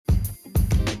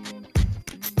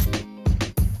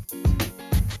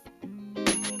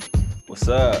What's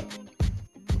up?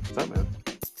 What's up, man?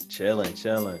 Chilling.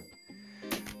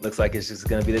 Looks like it's just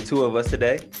gonna be the two of us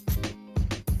today.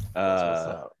 What's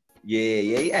up?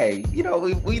 Yeah. You know,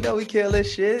 we know we kill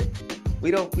this shit. We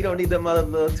don't need them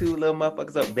other two little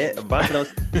motherfuckers up. Avante don't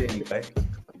anyway.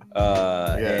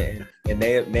 And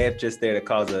they're just there to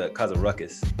cause a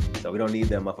ruckus. So we don't need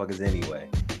them motherfuckers anyway.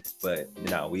 But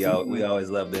no, we always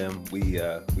love them. We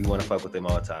want to fuck with them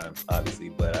all the time, obviously.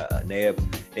 But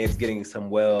Naeb's getting some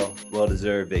well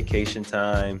deserved vacation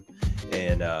time,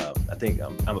 and I think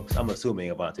I'm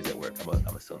assuming Avante's at work.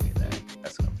 I'm assuming that.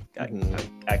 That's what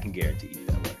I can guarantee you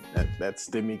that way. That's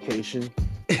stimmication.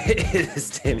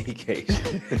 It's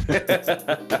stimmication.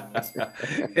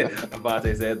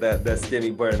 Avante said that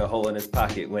stimmy burning a hole in his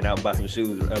pocket, went out and bought some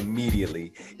shoes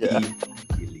immediately. Yeah.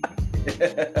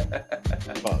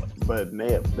 But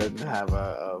Naeb doesn't have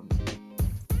a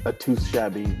too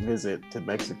shabby visit to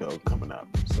Mexico coming up.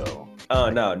 So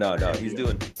no. He's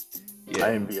doing. Yeah.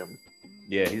 I envy him.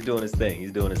 Yeah, he's doing his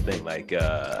thing. Like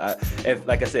I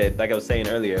was saying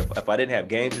earlier, if I didn't have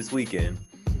games this weekend,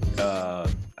 I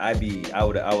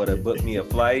would have booked me a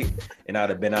flight and I'd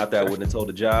have been out there. I wouldn't have told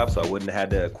the job, so I wouldn't have had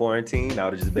to quarantine. I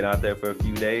would have just been out there for a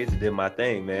few days and did my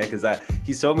thing, man. Because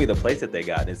he showed me the place that they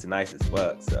got, and it's nice as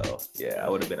fuck. So yeah, I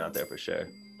would have been out there for sure.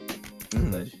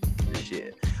 But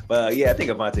shit. But yeah, I think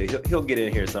Avante he'll get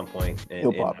in here at some point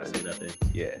and pop not in. say nothing.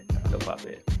 Yeah, he'll pop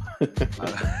in.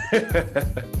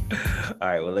 All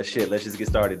right, well let's just get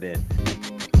started then.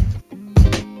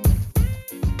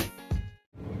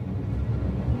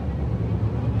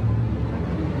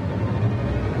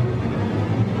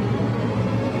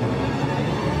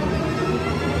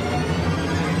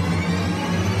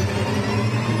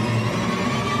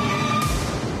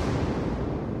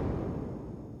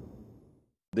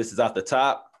 This is Off the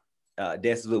Top,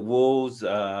 Dances with Wolves.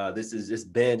 This is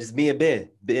just me and Ben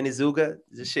Izuga.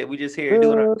 This shit we just here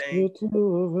doing our thing.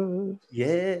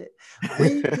 Yeah,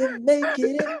 we can make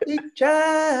it if we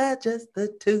try, just the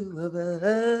two of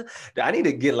us. I need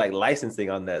to get like licensing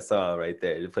on that song right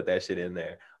there to put that shit in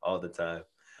there all the time.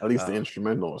 At least the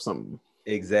instrumental or something.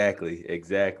 Exactly.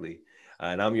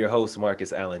 And I'm your host,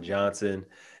 Marcus Allen Johnson.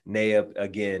 Naeb,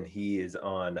 again, he is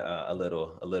on a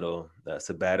little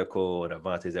sabbatical, and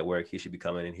Avante's at work. He should be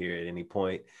coming in here at any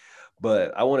point.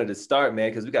 But I wanted to start,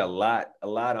 man, because we got a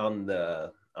lot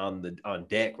on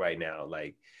deck right now.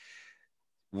 Like,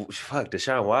 fuck,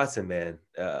 Deshaun Watson, man.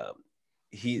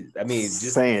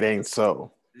 Just saying it ain't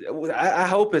so. I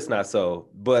hope it's not so.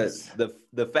 But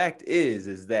the fact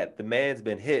is that the man's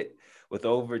been hit with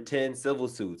over 10 civil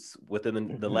suits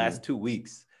within the last 2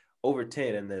 weeks. Over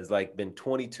 10, and there's like been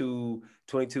 22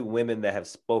 women that have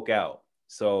spoke out.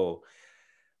 So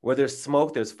where there's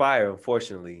smoke, there's fire,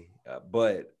 unfortunately.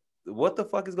 But what the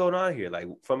fuck is going on here? Like,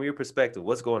 from your perspective,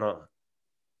 what's going on?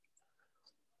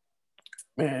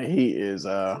 Man, he is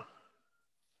it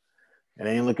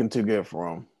ain't looking too good for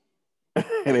him.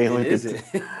 It ain't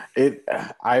looking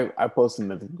I posted in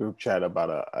the group chat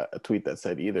about a tweet that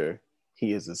said either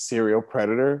he is a serial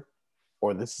predator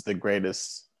or this is the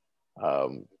greatest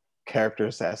character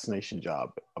assassination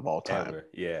job of all time. Ever.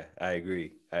 Yeah, I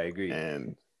agree.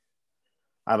 And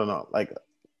I don't know, like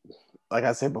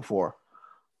I said before,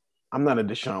 I'm not a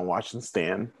Deshaun Watson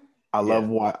stan. I love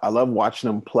watching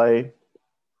him play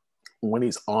when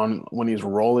he's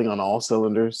rolling on all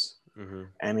cylinders.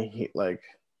 And he, like,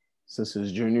 since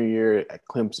his junior year at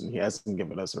Clemson, he hasn't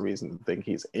given us a reason to think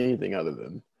he's anything other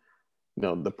than, you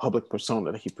know, the public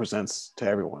persona that he presents to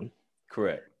everyone.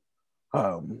 Correct.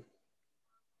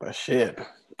 But shit,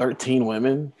 13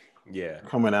 women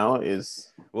coming out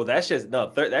is... Well, that's just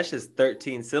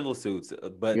 13 civil suits.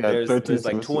 But there's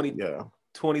like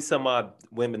 20 some odd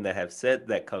women that have said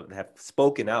that have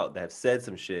spoken out, that have said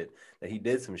some shit, that he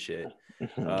did some shit.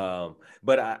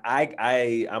 But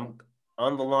I'm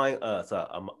on the line.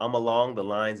 So I'm along the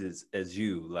lines as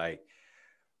you. Like,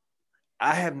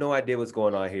 I have no idea what's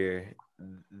going on here.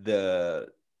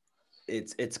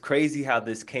 It's crazy how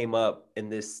this came up in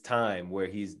this time where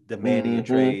he's demanding a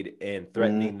trade and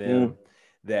threatening them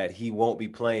that he won't be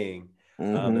playing.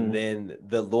 And then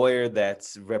the lawyer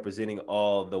that's representing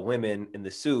all the women in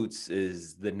the suits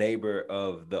is the neighbor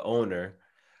of the owner.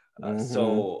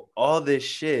 So all this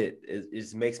shit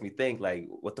is makes me think, like,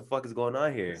 what the fuck is going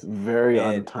on here? It's very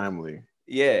untimely.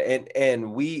 Yeah,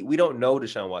 and we don't know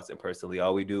Deshaun Watson personally.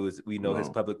 All we do is we know his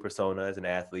public persona as an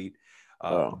athlete.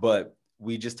 But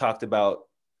we just talked about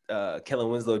Kellen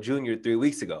Winslow Jr. 3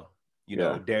 weeks ago. You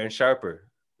know, Darren Sharper.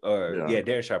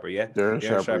 Darren Sharper, Darren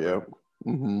Sharper, yep.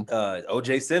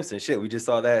 OJ Simpson, shit. We just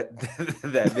saw that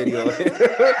that video.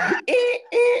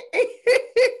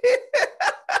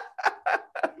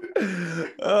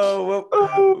 Oh,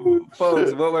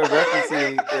 what we're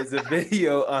referencing is a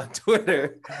video on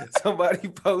Twitter. Somebody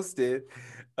posted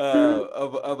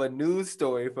of a news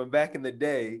story from back in the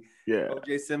day. Yeah.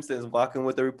 O.J. Simpson's walking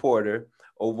with a reporter.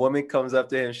 A woman comes up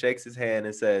to him, shakes his hand,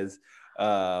 and says,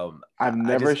 I've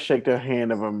never shaken the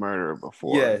hand of a murderer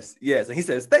before. Yes. And he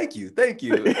says, thank you.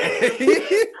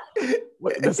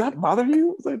 Wait, does that bother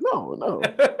you? It's like, no.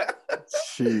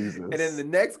 Jesus. And in the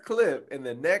next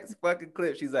fucking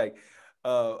clip, she's like,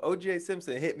 O.J.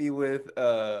 Simpson hit me with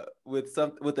a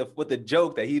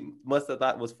joke that he must have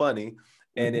thought was funny.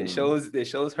 And it shows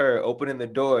her opening the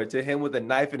door to him with a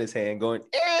knife in his hand going,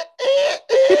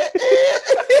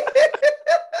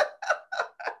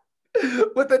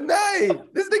 with a knife.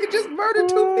 This nigga just murdered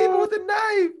 2 people with a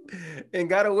knife and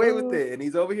got away with it. And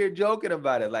he's over here joking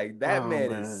about it. Like, that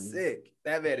man is sick.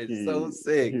 That man is so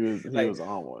sick. He was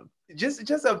on one. Just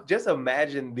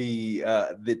imagine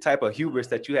the type of hubris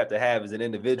that you have to have as an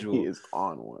individual. He is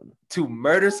on one. To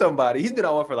murder somebody. He's been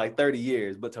on one for like 30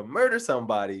 years, but to murder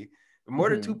somebody,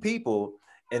 murder 2 people,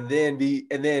 and then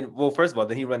well, first of all,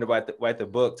 then he run to write the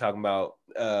book talking about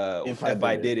if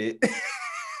I did it.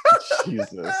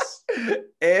 Jesus.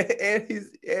 and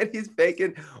he's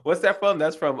faking. What's that from?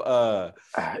 That's from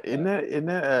isn't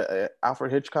that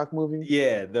Alfred Hitchcock movie?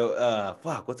 Yeah, the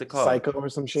what's it called? Psycho or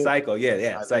some shit. Psycho,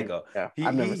 yeah, Psycho. Yeah,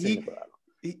 I've never seen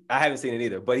it. I haven't seen it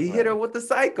either, but he hit her with the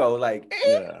Psycho, like,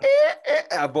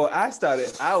 boy, I was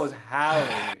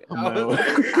howling.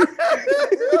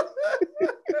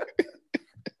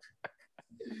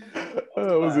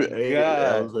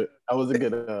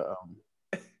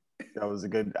 That was a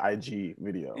good IG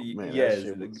video, man. Yes, that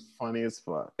shit was funny as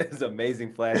fuck. It's an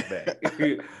amazing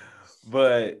flashback.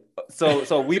 But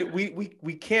so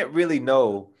we can't really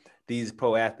know these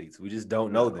pro athletes. We just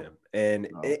don't know them, and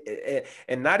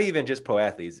not even just pro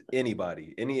athletes.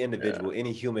 Anybody, any individual,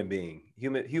 any human being.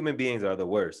 Human beings are the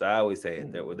worst. I always say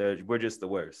it. We're just the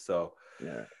worst. So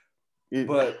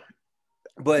but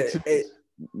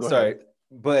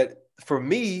for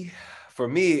me,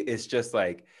 it's just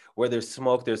like, where there's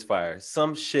smoke, there's fire.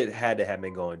 Some shit had to have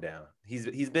been going down.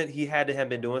 He had to have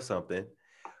been doing something.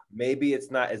 Maybe it's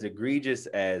not as egregious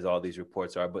as all these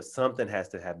reports are, but something has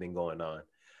to have been going on.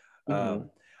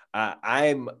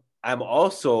 I'm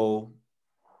also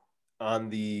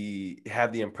have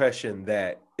the impression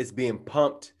that it's being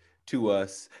pumped to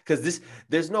us, because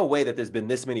there's no way that there's been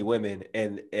this many women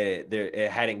and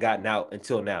it hadn't gotten out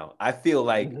until now. I feel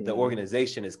like the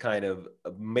organization is kind of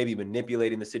maybe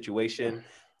manipulating the situation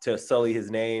to sully his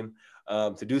name,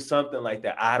 to do something like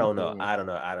that. I don't know.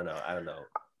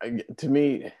 To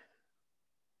me,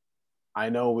 I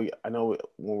know when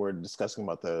we're discussing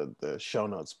about the show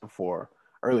notes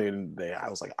earlier in the day, I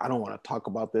was like, I don't want to talk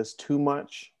about this too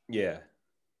much. Yeah.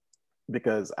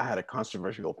 Because I had a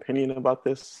controversial opinion about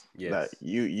this. Yes. That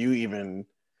you even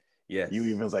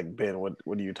was like, Ben, what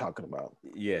are you talking about?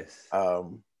 Yes.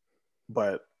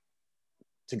 But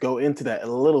to go into that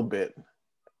a little bit,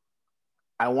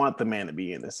 I want the man to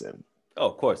be innocent. Oh,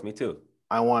 of course, me too.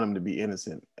 I want him to be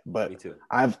innocent, but me too.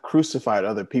 I've crucified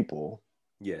other people.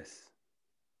 Yes.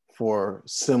 For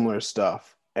similar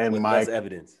stuff, and with less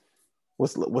evidence.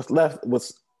 With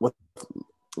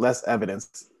less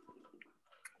evidence.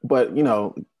 But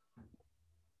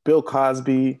Bill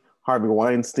Cosby, Harvey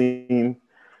Weinstein,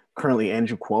 currently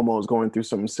Andrew Cuomo is going through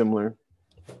something similar.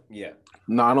 Yeah.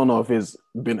 No, I don't know if it's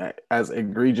been as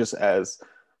egregious as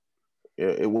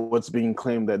what's being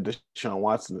claimed that Deshaun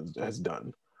Watson has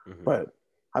done. But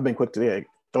I've been quick to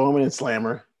throw him in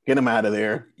slammer, get him out of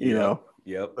there, you know.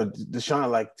 Yep. But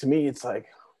Deshaun, like, to me, it's like,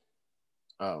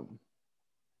 I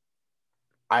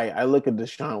look at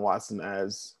Deshaun Watson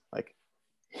as like,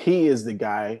 he is the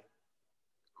guy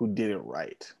who did it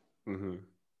right.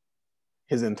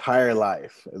 His entire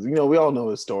life, as we all know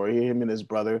his story. Him and his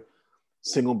brother,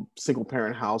 single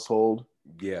parent household.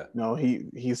 Yeah.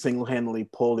 He single-handedly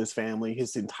pulled his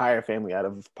entire family out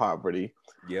of poverty.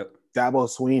 Yep. Dabo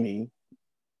Sweeney,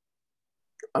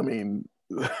 I mean,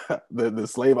 the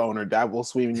slave owner, Dabo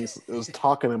Sweeney, was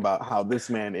talking about how this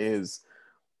man is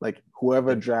like,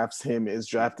 whoever drafts him is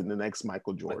drafting the next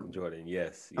Michael Jordan. Michael Jordan,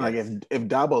 yes. Like, if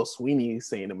Dabo Sweeney is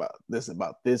saying about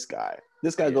this guy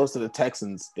goes to the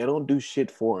Texans, they don't do shit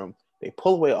for him. They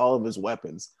pull away all of his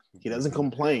weapons. He doesn't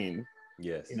complain.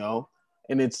 Yes.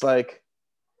 And it's like,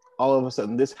 all of a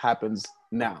sudden this happens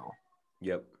now.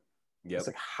 Yep. It's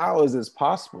like, how is this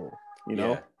possible?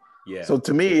 Yeah. So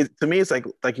to me, it's like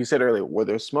you said earlier, where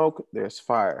there's smoke, there's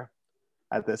fire.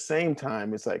 At the same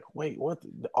time, it's like, wait, what?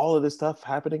 All of this stuff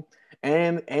happening,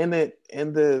 and the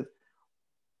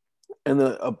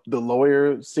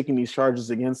lawyer seeking these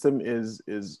charges against him is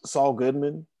Saul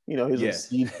Goodman. he's a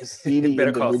Yeah. seedy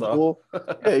Better call Saul. individual.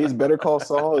 Yeah, he's Better Call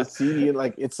Saul. It's seedy, and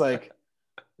like it's like,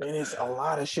 man, it's a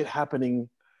lot of shit happening.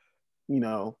 You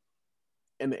know,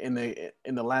 in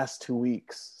the last 2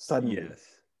 weeks suddenly.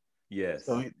 Yes. Yes.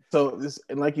 So this,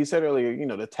 and like you said earlier,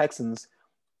 the Texans.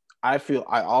 I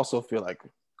also feel like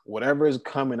whatever is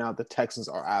coming out, the Texans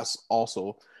are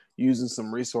also using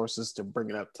some resources to bring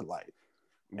it up to light,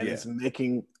 and Yeah. it's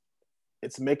making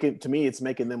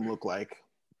them look like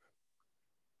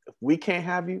if we can't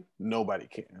have you, nobody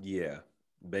can. Yeah.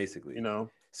 Basically. You know,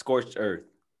 Scorched earth.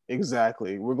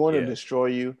 exactly. We're going to Yeah. destroy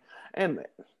you. And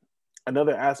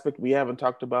another aspect we haven't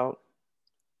talked about,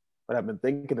 but I've been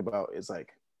thinking about, is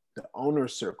like the owner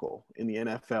circle in the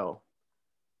NFL.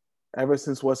 Ever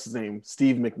since what's his name,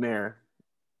 Steve McNair,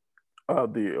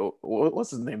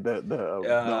 what's his name,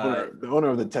 the owner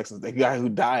of the Texans, the guy who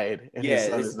died, and Yeah, his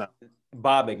son it's is now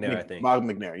Bob McNair, I think. Bob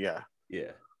McNair. Yeah.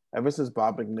 Yeah. Ever since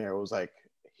Bob McNair was like,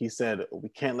 he said, we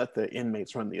can't let the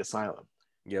inmates run the asylum.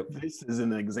 Yep. This is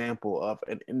an example of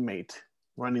an inmate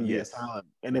running the Yes. asylum.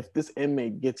 And if this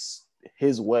inmate gets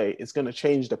his way, it's going to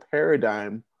change the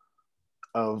paradigm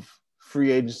of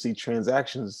free agency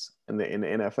transactions in the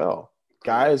NFL.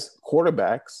 Guys,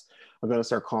 quarterbacks are going to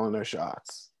start calling their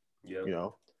shots. Yep.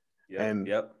 Yep. And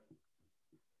yep.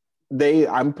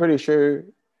 I'm pretty sure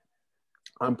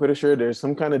there's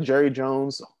some kind of Jerry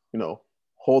Jones,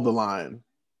 hold the line.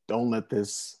 Don't let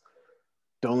this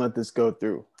go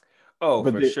through. Oh,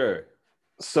 but for sure.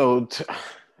 So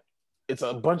it's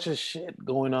a bunch of shit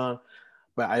going on,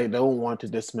 but I don't want to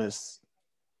dismiss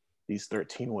these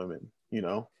 13 women,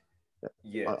 yes.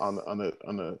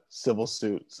 on a civil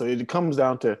suit. So it comes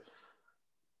down to,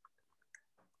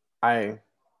 I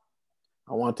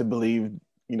want to believe,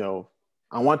 I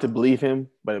want to believe him,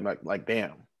 but I'm like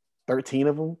damn, 13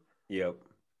 of them. Yep.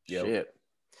 Shit.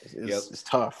 It's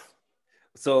tough.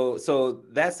 So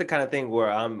that's the kind of thing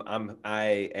where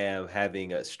I am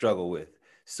having a struggle with.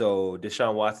 So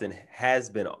Deshaun Watson has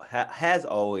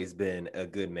always been a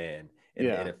good man in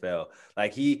the NFL.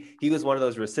 Like he was one of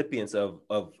those recipients of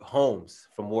homes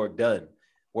from Work Done.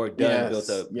 Work Done built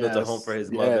a home for his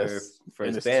mother, for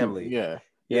his family. And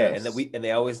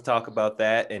they always talk about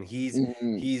that. And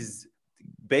he's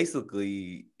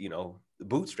basically,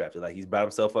 bootstrapped it. Like he's brought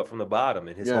himself up from the bottom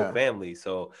and his whole family.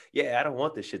 So I don't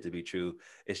want this shit to be true.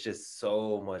 It's just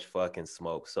so much fucking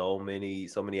smoke. So many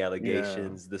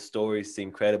allegations. The stories seem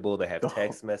credible. They have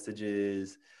text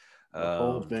messages. The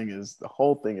whole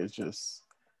thing is just,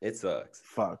 it sucks.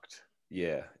 Fucked.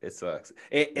 Yeah, it sucks.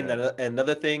 And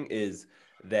another thing is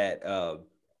that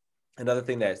another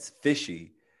thing that's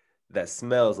fishy, that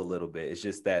smells a little bit. It's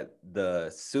just that the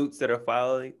suits that are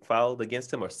filed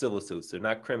against him are civil suits. They're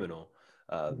not criminal.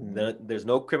 There's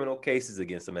no criminal cases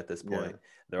against them at this point.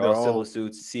 They're all civil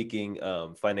suits seeking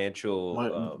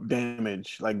financial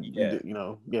damage, like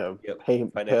financial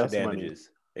damages. Money.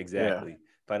 Exactly,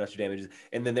 financial damages.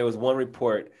 And then there was one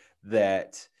report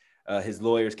that his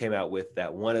lawyers came out with,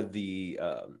 that one of the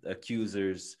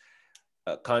accusers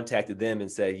contacted them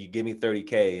and said, "You give me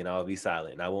 $30,000 and I'll be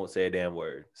silent and I won't say a damn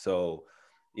word." So,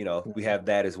 we have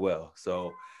that as well.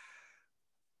 So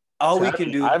all we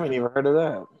can do. I haven't even heard of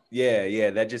that.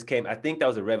 Yeah, that just came. I think that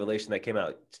was a revelation that came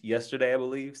out yesterday, I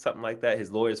believe, something like that. His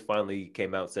lawyers finally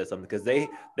came out and said something, because they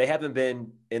haven't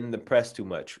been in the press too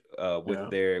much with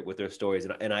their stories,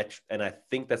 and I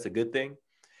think that's a good thing.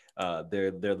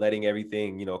 They're letting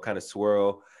everything kind of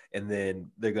swirl, and then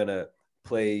they're gonna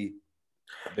play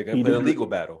the legal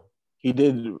battle. He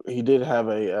did have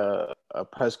a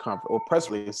press conference or press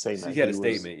release saying that he had a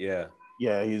statement.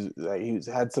 He's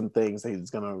had some things that he's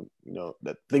gonna,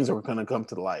 that things are gonna come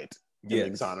to the light and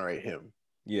exonerate him.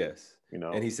 Yes.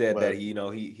 And he said that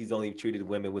he's only treated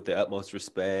women with the utmost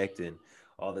respect and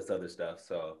all this other stuff.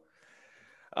 So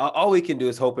all we can do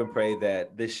is hope and pray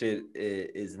that this shit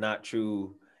is not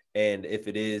true, and if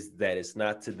it is, that it's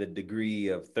not to the degree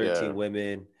of 13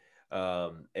 women,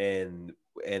 and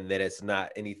that it's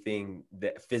not anything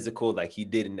that physical, like he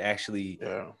didn't actually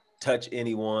touch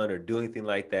anyone or do anything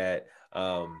like that.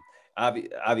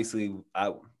 Obviously,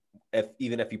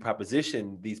 even if you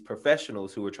proposition these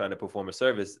professionals who are trying to perform a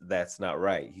service, that's not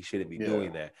right. He shouldn't be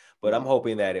doing that. But I'm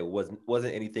hoping that it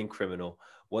wasn't anything criminal,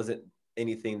 wasn't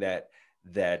anything that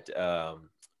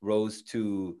rose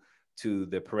to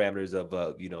the parameters of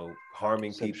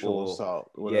harming sexual people,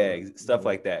 assault, stuff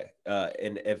like that.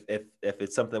 And if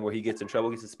it's something where he gets in trouble,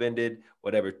 gets suspended,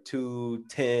 whatever, 2,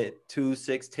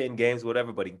 6, 10 games,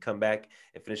 whatever, but he can come back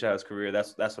and finish out his career.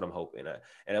 That's what I'm hoping.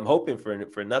 And I'm hoping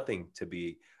for nothing to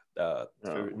be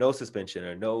for no suspension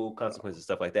or no consequences,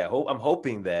 stuff like that. I'm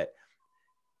hoping that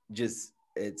just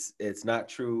it's not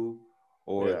true,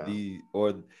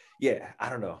 or Yeah. I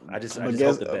don't know. I just But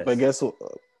hope the best. but guess what?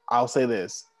 I'll say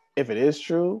this: if it is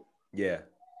true, Yeah.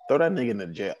 throw that nigga in the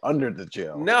jail, under the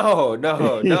jail. No,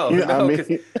 I mean,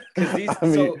 because these I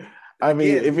mean, so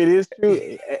again, if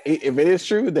it is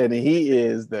true, then he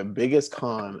is the biggest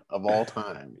con of all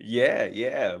time.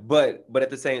 yeah. But at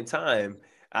the same time,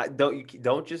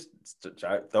 don't just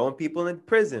start throwing people in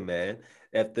prison, man.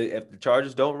 If the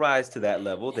charges don't rise to that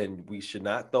level, then we should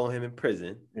not throw him in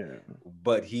prison. Yeah.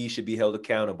 But he should be held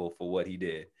accountable for what he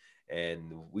did.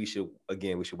 And we should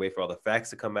wait for all the facts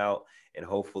to come out, and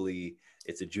hopefully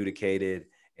it's adjudicated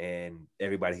and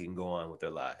everybody can go on with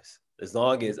their lives. As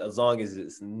long as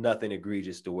it's nothing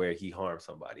egregious to where he harmed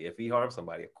somebody. If he harmed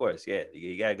somebody, of course, yeah,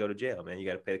 you gotta go to jail, man. You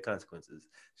gotta pay the consequences.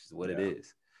 It's just what it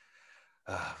is.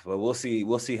 But we'll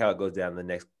see how it goes down in the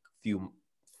next few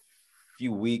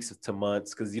weeks to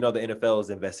months, because the NFL is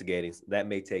investigating. So that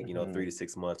may take 3 to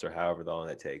 6 months or however long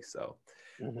that takes. So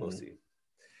we'll see.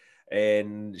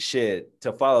 And shit,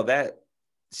 to follow that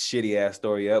shitty ass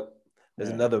story up, there's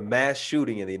another mass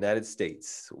shooting in the United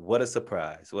States. What a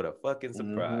surprise. What a fucking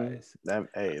surprise.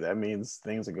 That means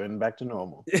things are getting back to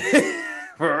normal.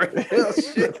 For real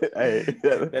shit.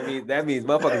 That means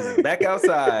motherfuckers is back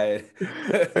outside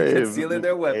concealing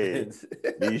their weapons.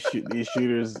 These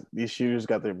shooters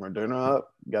got their Moderna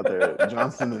up, got their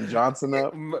Johnson & Johnson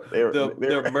up. They're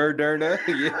Moderna.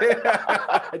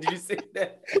 Yeah. Did you see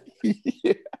that?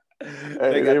 Yeah.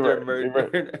 They got their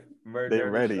Moderna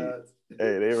ready. shots.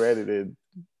 Hey, they ready to.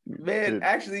 Man,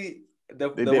 actually, they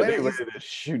ready to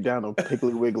shoot down a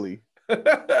Piggly Wiggly.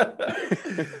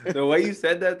 The way you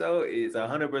said that though is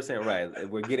 100% right.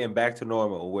 We're getting back to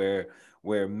normal,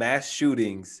 where mass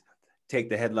shootings take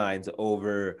the headlines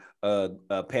over a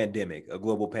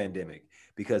global pandemic,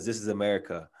 because this is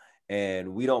America,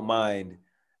 and we don't mind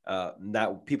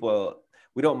not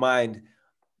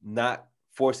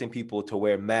forcing people to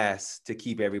wear masks to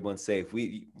keep everyone safe.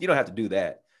 You don't have to do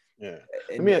that. Yeah.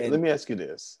 Let me ask you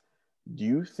this: do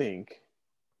you think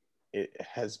it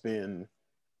has been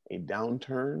a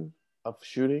downturn of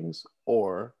shootings,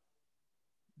 or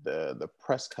the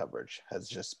press coverage has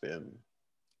just been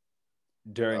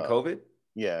during COVID?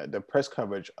 Yeah, the press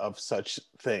coverage of such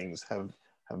things have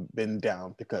been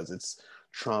down because it's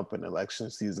Trump and election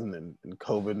season and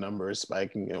COVID numbers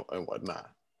spiking and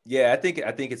whatnot. Yeah, I think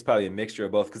it's probably a mixture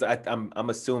of both, because I'm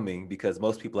assuming, because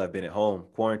most people have been at home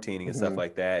quarantining and stuff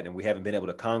like that, and we haven't been able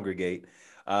to congregate.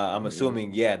 I'm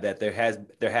assuming, that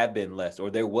there have been less,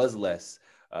 or there was less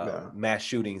mass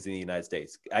shootings in the United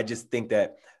States. I just think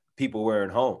that people were at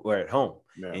home,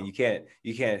 and you can't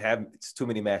have too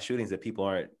many mass shootings that people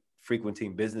aren't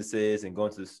frequenting businesses and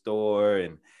going to the store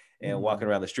and walking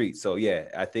around the streets. So yeah,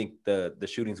 I think the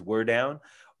shootings were down,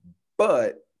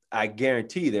 but I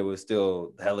guarantee there was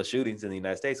still hella shootings in the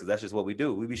United States, because that's just what we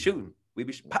do. We be shooting. We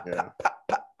be pop, pop,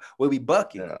 pop. We be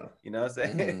bucking. Yeah. You know what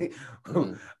I'm saying?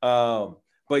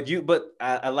 But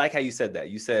I like how you said that.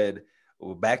 You said,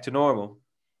 well, back to normal.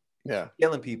 Yeah.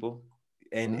 Killing people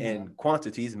and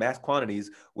quantities, mass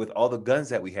quantities, with all the guns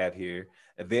that we have here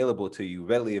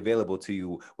readily available to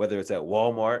you, whether it's at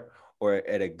Walmart or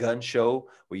at a gun show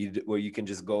where you can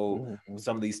just go,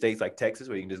 some of these states like Texas,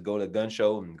 where you can just go to a gun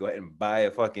show and go ahead and buy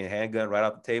a fucking handgun right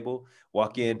off the table,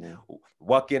 walk in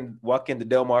to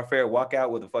Del Mar Fair, walk out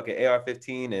with a fucking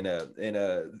AR-15 and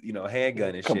a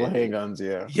handgun and couple shit. Of handguns,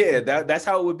 yeah. That's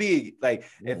how it would be, like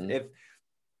if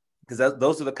because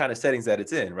those are the kind of settings that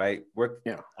it's in, right?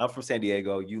 I'm from San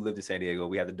Diego. You lived in San Diego.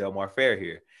 We have the Del Mar Fair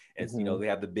here, and they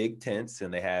have the big tents,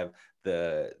 and they have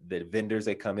the vendors.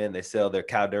 They come in, they sell their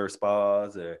Caldera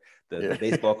spas or the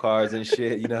baseball cards and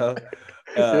shit,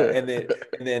 and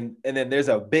then there's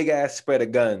a big ass spread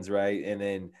of guns, right? And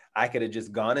then I could have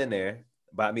just gone in there,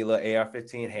 bought me a little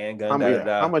AR-15 handgun.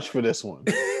 How much for this one?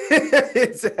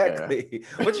 Exactly.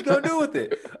 What you gonna do with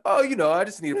it? Oh, I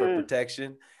just need it for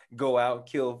protection. Go out and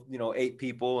kill 8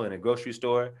 people in a grocery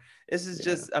store. This is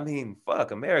just,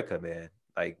 fuck America, man.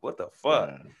 Like, what the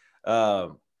fuck?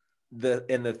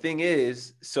 The thing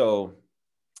is, so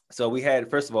we had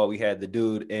the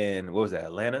dude in, what was that,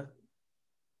 Atlanta?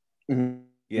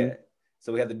 Yeah.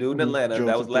 So we had the dude in Atlanta.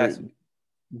 That was last week.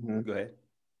 Go ahead.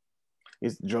 He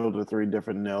drove to 3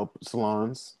 different nail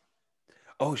salons.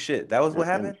 Oh shit, that was what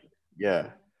happened? Yeah.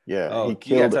 Oh, you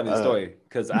gotta tell me the story,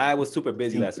 because I was super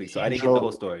busy last week, so I didn't get the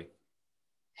whole story.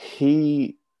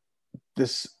 The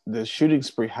shooting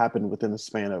spree happened within the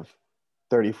span of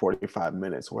 30-45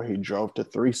 minutes, where he drove to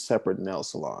 3 separate nail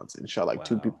salons and shot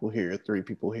 2 people here, 3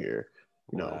 people here,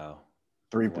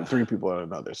 three people at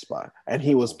another spot. And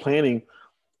he was planning,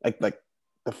 like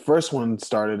the first one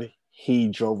started, he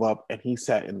drove up and he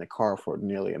sat in the car for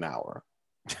nearly an hour.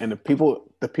 and the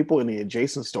people in the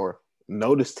adjacent store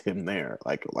noticed him there.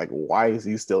 Like why is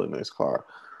he still in his car?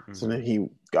 So then he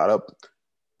got up,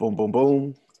 boom, boom,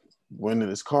 boom, went in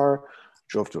his car,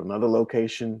 drove to another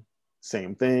location,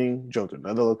 same thing, drove to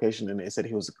another location, and they said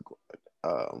he was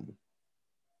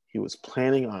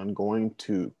planning on going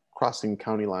to crossing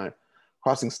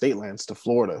state lines to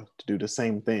Florida to do the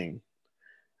same thing,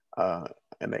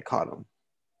 and they caught him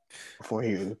before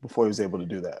he was able to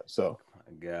do that. So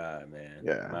God, man.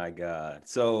 yeah. My God.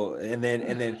 So and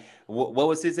then what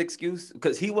was his excuse?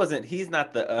 Because he's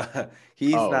not the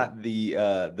the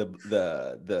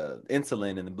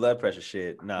insulin and the blood pressure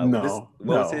shit. No, what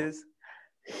was no. his?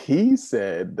 He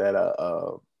said that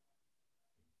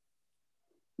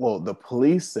well, the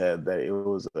police said that it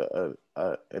was an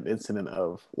incident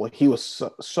of, well, he was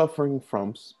suffering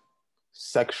from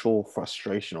sexual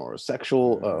frustration or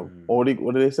sexual what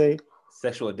did they say?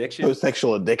 Sexual addiction. Oh,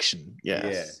 sexual addiction. Yes.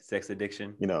 Yeah, sex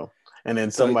addiction. And then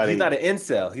So somebody, he's not an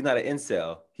incel. He's not an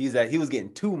incel. He's that he was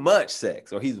getting too much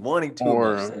sex, or he's wanting too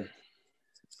much sex.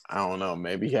 I don't know.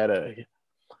 Maybe he had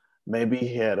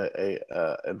a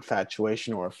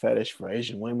infatuation or a fetish for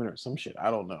Asian women or some shit.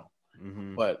 I don't know.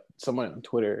 Mm-hmm. But someone on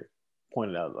Twitter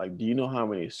pointed out, like, do you know how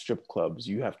many strip clubs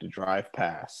you have to drive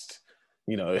past,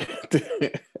 in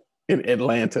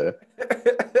Atlanta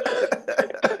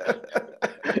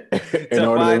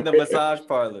to find the massage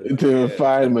parlors, to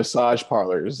find massage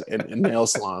parlors and nail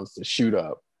salons to shoot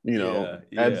up?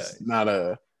 That's not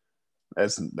an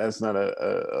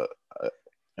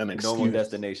excuse. Normal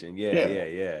destination.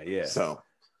 Yeah. So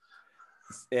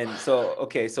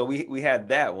okay, so we had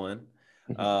that one.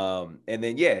 And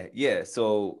then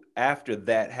so after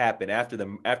that happened,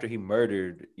 after he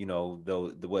murdered,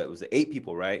 what was it, 8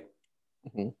 people, right?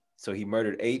 Mm-hmm. So he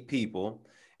murdered 8 people,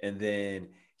 and then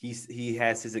he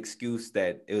has his excuse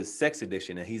that it was sex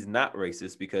addiction, and he's not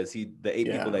racist because the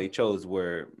 8 people that he chose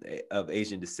were of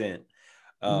Asian descent.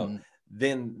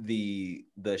 Then the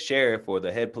sheriff or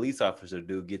the head police officer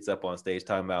dude gets up on stage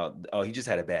talking about, oh, he just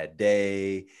had a bad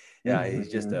day. Yeah,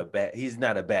 he's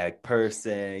not a bad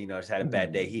person, just had a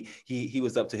bad day. He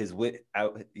was up to his wits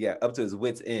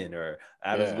end or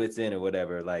out of his wits end or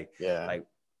whatever. Like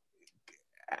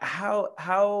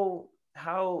how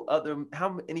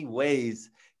many ways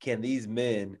can these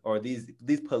men or these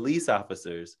police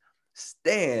officers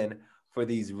stand for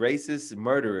these racist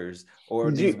murderers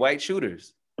or these white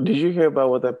shooters? Did you hear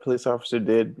about what that police officer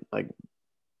did, like,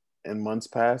 in months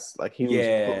past? Like,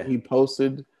 he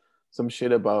posted some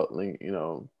shit about, like,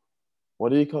 what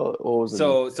did he call it? What was it?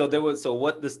 So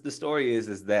what the story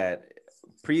is that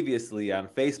previously on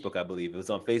Facebook, I believe it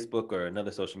was on Facebook or another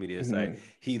social media site,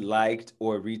 he liked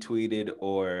or retweeted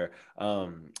or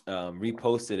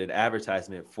reposted an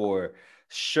advertisement for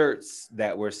shirts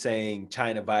that were saying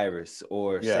China virus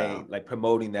or saying, like,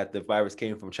 promoting that the virus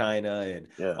came from China and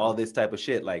all this type of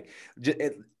shit. Like,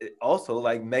 also,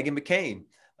 like, Meghan McCain,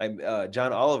 like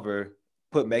John Oliver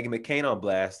put Meghan McCain on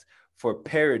blast for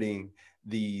parroting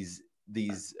these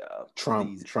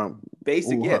Trump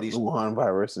basic Wuhan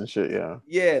virus and shit.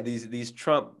 These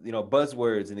Trump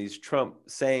buzzwords and these Trump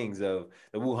sayings of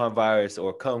the Wuhan virus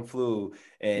or Kung flu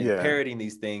and parroting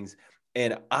these things.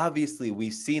 And obviously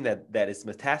we've seen that it's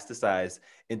metastasized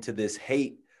into this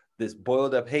hate, this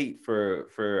boiled up hate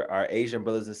for our Asian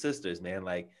brothers and sisters, man.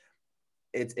 Like,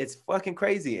 it's fucking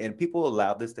crazy, and people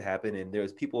allowed this to happen, and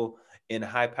there's people in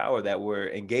high power that were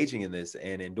engaging in this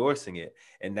and endorsing it,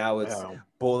 and now it's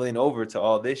boiling over to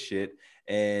all this shit.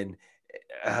 And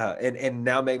now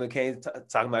Meghan McCain's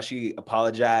talking about she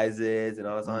apologizes and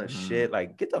all this other shit.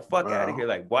 Like, get the fuck out of here.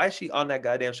 Like, why is she on that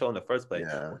goddamn show in the first place?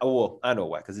 Oh, well, I know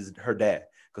why, because it's her dad.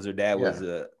 Because her dad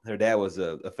was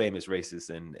a famous racist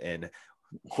and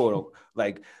quote,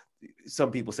 like, some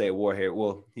people say a war hero.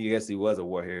 Well, I guess he was a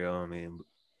war hero. I mean,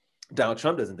 Donald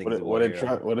Trump doesn't think he's a war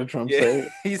hero. What did Trump say?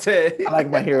 He said, I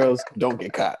like my heroes don't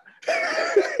get caught.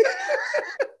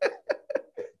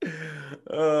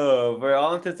 For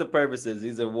all intents and purposes,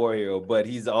 he's a war hero, but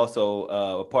he's also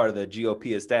a part of the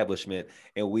GOP establishment,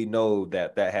 and we know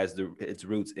that has its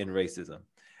roots in racism.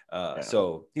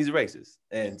 So he's a racist,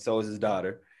 and so is his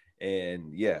daughter,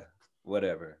 and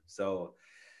whatever. So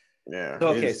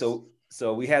okay, so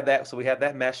we had that. So we had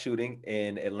that mass shooting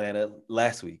in Atlanta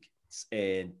last week,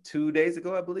 and 2 days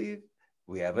ago, I believe,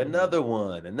 we have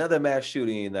another mass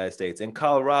shooting in the United States in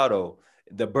Colorado,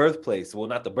 the birthplace. Well,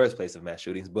 not the birthplace of mass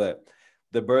shootings, but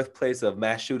the birthplace of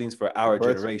mass shootings for our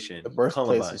generation. The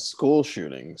birthplace of school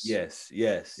shootings. Yes.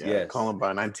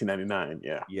 Columbine, 1999.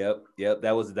 Yep.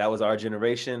 That was our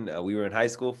generation. We were in high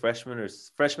school, freshman in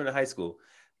high school.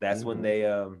 That's when they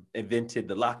invented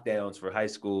the lockdowns for high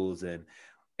schools, and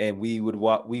and we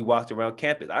walked around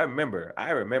campus. I remember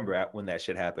when that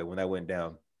shit happened, when that went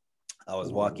down. I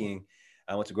was walking.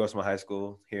 I went to Grossmont High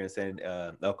School here in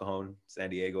El Cajon, San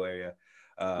Diego area.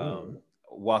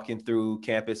 Walking through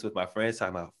campus with my friends,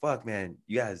 talking about, fuck, man,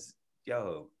 you guys,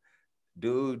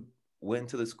 dude went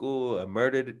to the school and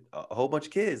murdered a whole bunch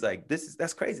of kids. Like,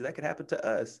 that's crazy. That could happen to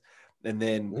us. And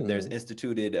then there's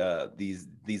instituted these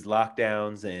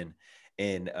lockdowns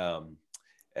and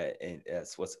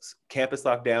what's campus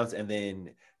lockdowns, and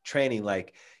then training.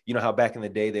 Like, you know how back in the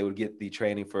day they would get the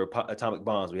training for atomic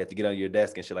bombs. We have to get under your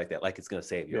desk and shit like that. Like, it's gonna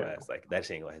save your ass. Like, that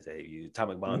shit ain't gonna save you.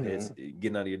 Atomic bomb hits,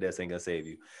 getting under your desk ain't gonna save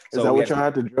you. So is that what y'all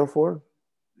had to drill for?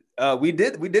 We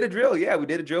did a drill. Yeah, we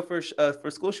did a drill for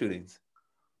school shootings.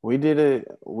 We did it.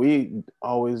 We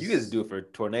always. You guys do it for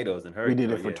tornadoes and hurricanes. We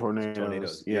did it for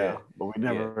tornadoes. Yeah, but we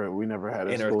never had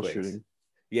a school shooting.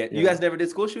 Yeah, you guys never did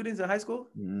school shootings in high school?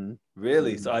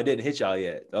 Really? So I didn't hit y'all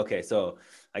yet. Okay, so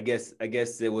I guess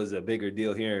it was a bigger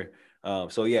deal here.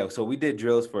 So we did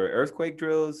drills for earthquake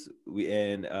drills,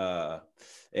 and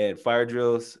fire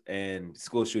drills and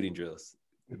school shooting drills.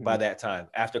 By that time,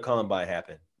 after Columbine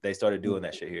happened, they started doing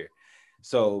that shit here.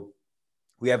 So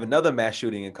we have another mass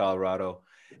shooting in Colorado,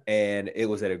 and it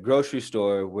was at a grocery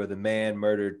store where the man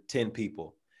murdered 10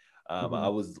 people. I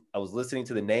was listening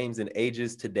to the names and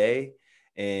ages today,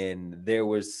 and there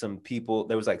was some people,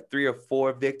 there was like 3 or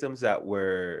 4 victims that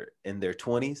were in their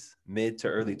 20s, mid to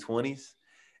early 20s.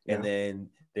 And then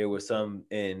there were some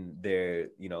in their,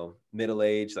 middle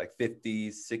age, like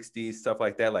 50s, 60s, stuff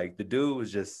like that. Like, the dude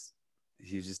was just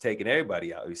taking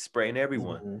everybody out. He was spraying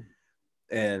everyone.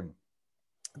 And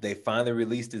they finally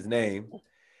released his name.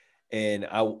 And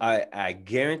I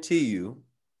guarantee you,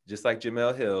 just like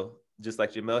Jamel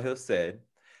Hill said,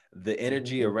 the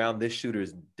energy around this shooter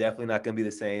is definitely not going to be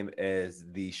the same as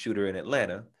the shooter in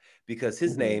Atlanta, because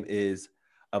his name is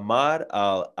Ahmad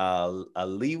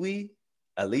Aliwi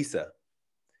Alisa.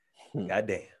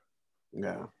 Goddamn.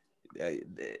 Yeah.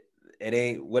 It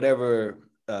ain't whatever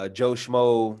Joe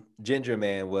Schmo Ginger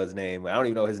Man was named. I don't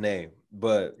even know his name,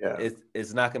 but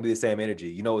it's not going to be the same energy.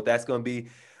 You know what that's going to be?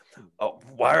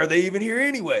 Why are they even here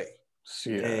anyway?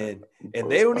 Yeah. And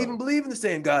they don't even believe in the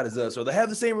same God as us, or they have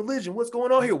the same religion. What's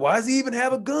going on here? Why does he even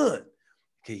have a gun?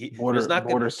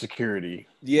 Border security.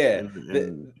 Yeah.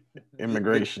 And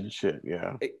immigration shit.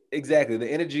 Yeah. Exactly. The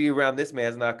energy around this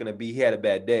man's not going to be, he had a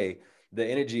bad day. The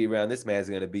energy around this man's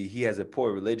going to be, he has a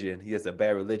poor religion. He has a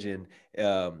bad religion.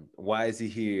 Why is he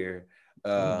here?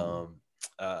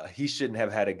 He shouldn't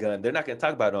have had a gun. They're not going to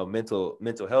talk about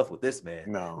mental health with this man.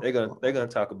 No. They're going to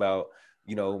talk about,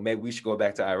 maybe we should go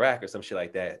back to Iraq or some shit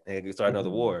like that and start another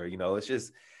war. It's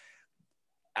just,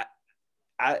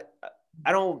 I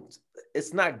don't,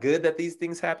 it's not good that these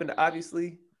things happen,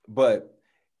 obviously, but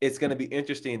it's going to be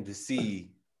interesting to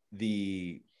see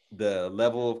the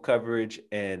level of coverage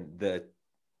and the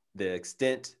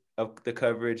extent of the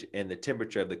coverage and the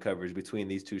temperature of the coverage between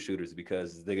these two shooters,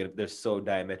 because they're so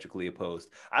diametrically opposed.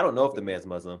 I don't know if the man's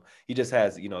Muslim. He just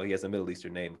has, he has a Middle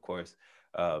Eastern name, of course.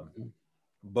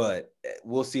 But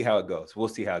we'll see how it goes.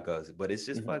 But it's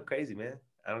just fucking crazy, man.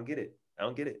 I don't get it.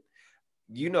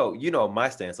 You know my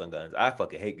stance on guns. I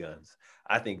fucking hate guns.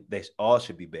 I think they all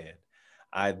should be banned.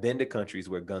 I've been to countries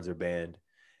where guns are banned,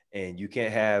 and you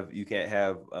can't have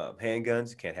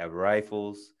handguns, you can't have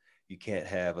rifles, you can't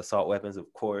have assault weapons,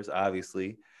 of course,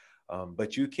 obviously,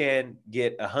 but you can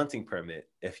get a hunting permit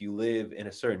if you live in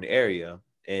a certain area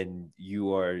and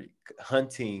you are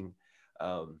hunting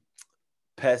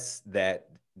pests that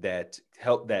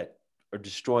are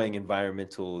destroying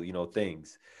environmental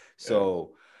things.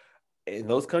 So in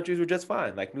those countries were just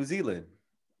fine. Like New Zealand,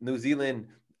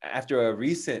 after a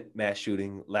recent mass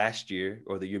shooting last year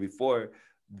or the year before,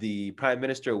 the prime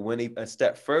minister went a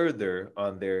step further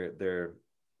on their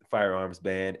firearms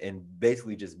ban and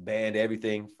basically just banned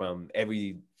everything from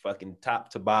every fucking top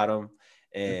to bottom.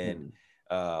 And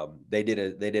they did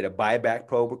a buyback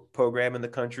program in the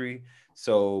country,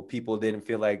 so people didn't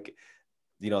feel like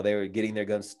they were getting their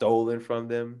guns stolen from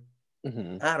them.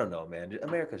 I don't know, man.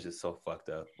 America's just so fucked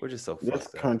up. We're just so fucked up. This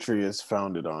country is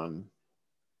founded on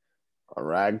a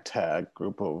ragtag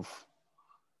group of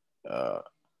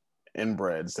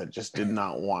inbreds that just did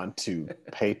not want to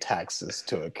pay taxes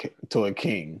to a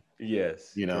king.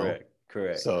 Yes,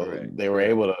 correct. So they were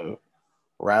able to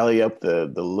rally up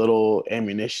the little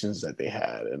ammunitions that they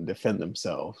had and defend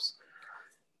themselves.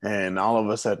 And all of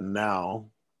a sudden now,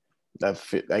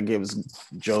 that gives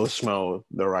Joe Schmo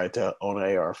the right to own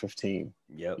an AR-15.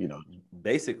 Yep.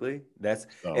 Basically that's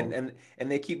and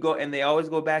they keep going, and they always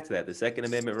go back to that. The Second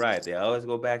Amendment right. They always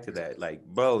go back to that. Like,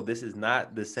 bro, this is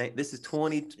not the same. This is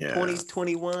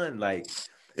 2021. Like,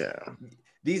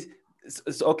 these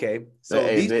okay. So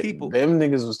these people, them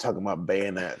niggas was talking about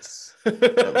bayonets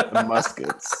and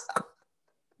muskets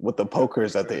with the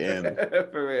pokers at the end.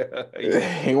 For real.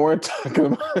 Yeah. They weren't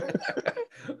talking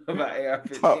about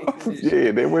AR-15.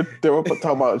 Yeah, they were talking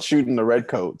about shooting the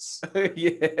redcoats.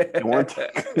 Yeah. They weren't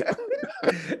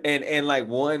and like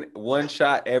one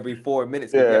shot every 4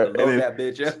 minutes. Yeah, you have to load that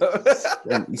bitch up.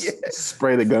 And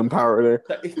spray the gunpowder there.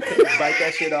 Bite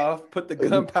that shit off. Put the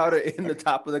gunpowder in the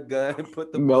top of the gun.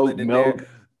 Put the bullet in there.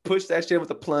 Push that shit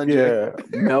with a plunger.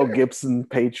 Yeah, Mel Gibson,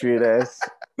 Patriot ass.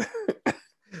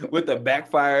 With the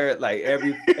backfire, like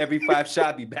every 5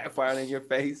 shot be backfiring in your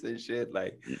face and shit.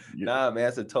 Like, nah, man,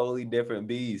 it's a totally different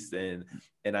beast. And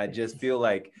I just feel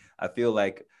like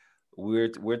we're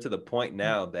to the point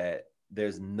now that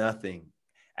there's nothing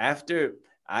after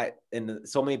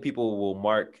so many people will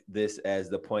mark this as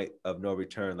the point of no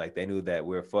return. Like they knew that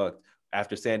we're fucked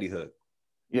after Sandy Hook.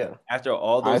 Yeah. After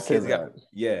all those kids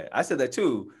I said that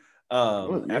too.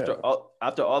 After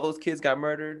all those kids got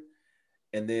murdered,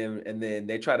 and then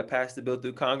they try to pass the bill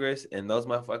through Congress, and those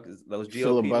motherfuckers, those GOP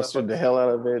filibustered the hell out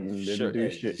of it and didn't do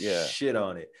shit. Yeah, shit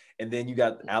on it. And then you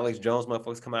got Alex Jones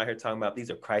motherfuckers come out here talking about these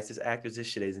are crisis actors. This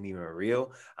shit isn't even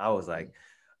real. I was like,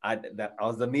 I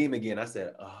was the meme again. I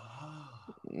said,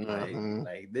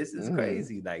 like this is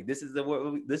crazy. Like this is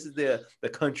the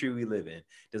country we live in.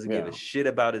 Doesn't give a shit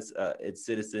about its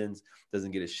citizens.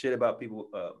 Doesn't give a shit about people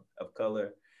of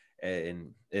color.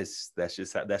 And that's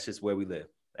just where we live.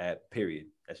 Period.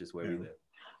 That's just where we live.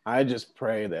 I just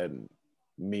pray that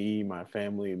me, my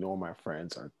family, nor my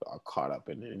friends are caught up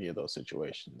in any of those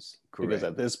situations. Correct. Because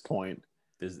at this point,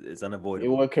 it's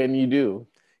unavoidable. What can you do?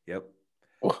 Yep.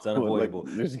 It's unavoidable.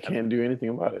 You can't do anything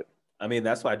about it. I mean,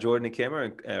 that's why Jordan and Kim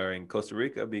are in Costa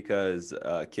Rica, because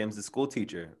Kim's a school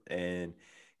teacher, and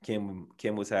Kim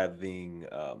was having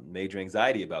major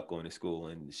anxiety about going to school,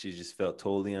 and she just felt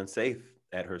totally unsafe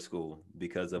at her school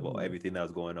because of everything that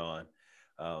was going on.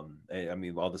 I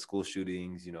mean, all the school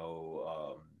shootings,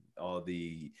 all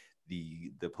the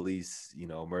police,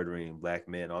 murdering black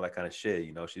men, all that kind of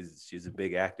shit. She's a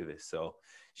big activist, so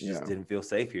she just didn't feel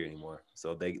safe here anymore.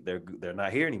 So they're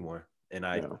not here anymore, and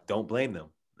I don't blame them.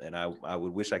 And I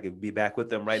would wish I could be back with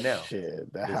them right now.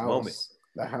 Shit, the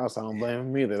house, I don't blame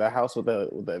them either. That house with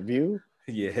that view,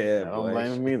 I don't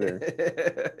blame them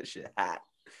either. Shit hot.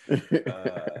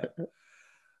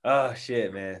 Oh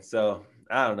shit, man. So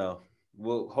I don't know.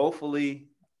 Well, hopefully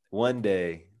one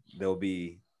day there'll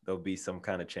be some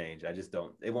kind of change. I just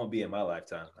don't. It won't be in my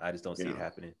lifetime. I just don't see it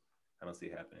happening. I don't see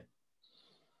it happening.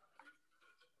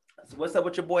 So what's up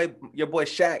with your boy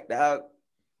Shaq, dog?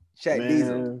 Shaq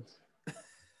Diesel.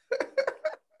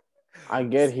 I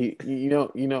get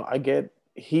I get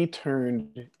he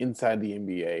turned inside the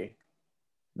NBA.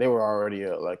 They were already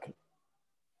a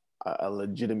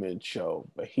legitimate show,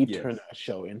 but he turned that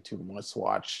show into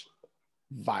must-watch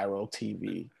viral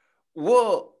TV.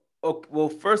 Well,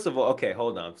 first of all, okay,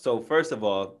 hold on. So first of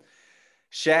all,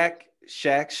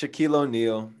 Shaquille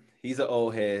O'Neal, he's an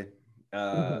old head.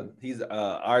 He's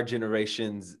our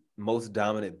generation's most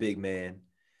dominant big man.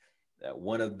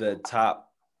 One of the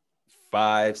top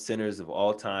 5 centers of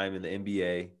all time in the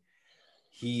NBA.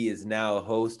 He is now a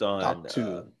host on top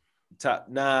 2.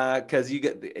 Because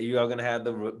you're gonna have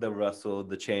the Russell,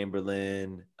 the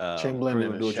Chamberlain,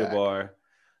 Kareem Abdul-Jabbar.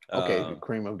 Okay,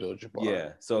 Kareem Abdul-Jabbar.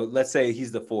 Yeah, so let's say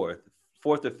he's the fourth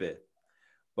or fifth,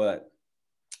 but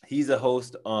he's a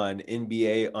host on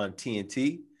NBA on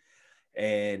TNT,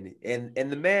 and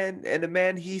the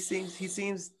man he seems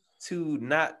to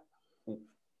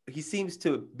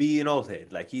be an old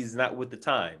head, like he's not with the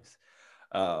times,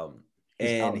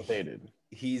 he's outdated.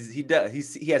 He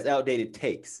has outdated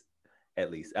takes,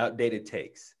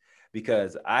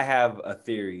 because I have a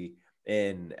theory.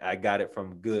 And I got it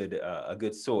from a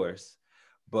good source,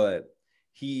 but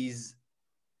he's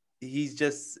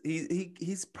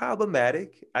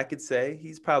problematic. I could say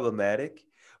he's problematic,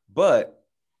 but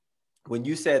when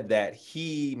you said that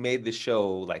he made the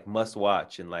show like must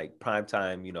watch and like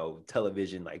primetime,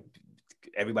 television, like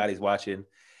everybody's watching.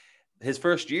 His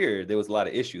first year, there was a lot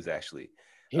of issues actually.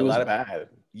 He was bad.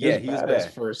 He was bad. His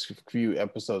first few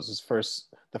episodes, the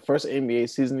first NBA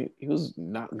season, he was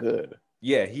not good.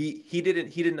 Yeah, he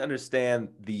didn't understand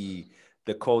the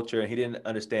culture. He didn't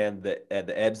understand the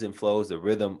ebbs and flows, the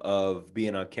rhythm of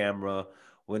being on camera,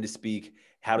 when to speak,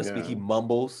 how to speak. He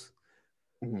mumbles.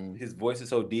 Mm-hmm. His voice is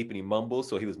so deep and he mumbles,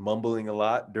 so he was mumbling a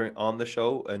lot on the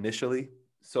show initially.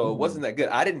 So it wasn't that good.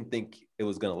 I didn't think it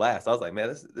was gonna last. I was like, man,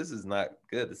 this is not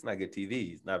good. This is not good TV.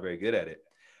 He's not very good at it.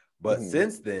 But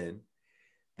since then,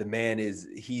 the man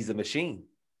he's a machine.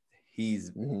 He's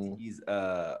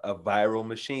a viral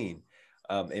machine.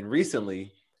 And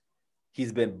recently,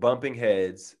 he's been bumping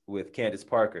heads with Candace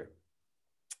Parker.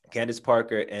 Candace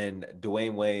Parker and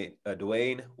Dwayne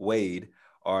Wade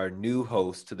are new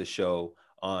hosts to the show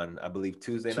on, I believe,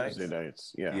 Tuesday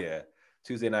nights. Yeah,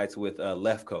 Tuesday nights with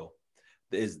Lefko.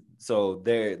 Those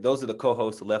are the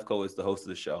co-hosts. Lefko is the host of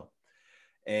the show.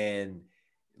 And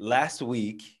last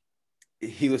week,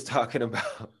 he was talking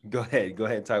about. Go ahead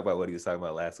and talk about what he was talking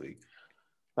about last week.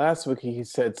 Last week, he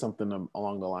said something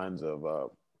along the lines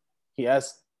of, he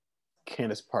asked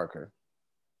Candace Parker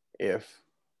if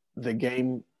the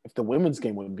women's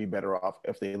game would be better off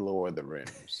if they lower the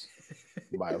rims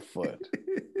by a foot,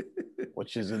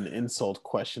 which is an insult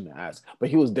question to ask. But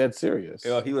he was dead serious.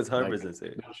 Oh, he was 100%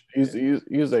 serious.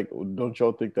 He was like, "Don't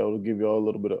y'all think that will give y'all a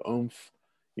little bit of oomph?"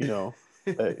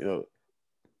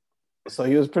 So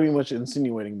he was pretty much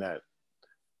insinuating that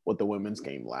what the women's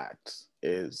game lacks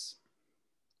is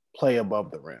play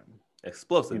above the rim,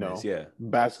 explosiveness,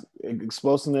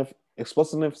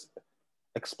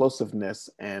 explosiveness,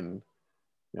 and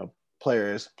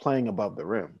players playing above the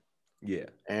rim. Yeah.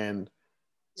 And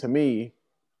to me,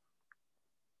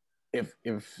 if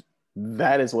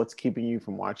that is what's keeping you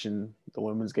from watching the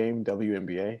women's game,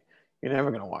 WNBA, you're never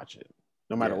gonna watch it,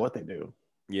 no matter what they do.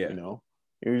 Yeah.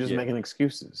 You're just making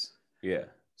excuses. Yeah.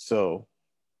 So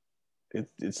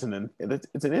it's an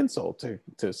insult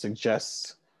to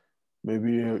suggest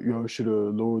maybe you should have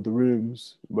lowered the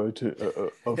rims, but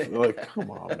like,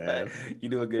 come on, man. You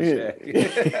do a good Shaq.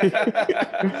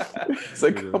 It's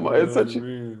like, come on, it's such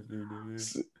a.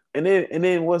 And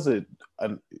then was it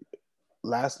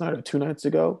last night or 2 nights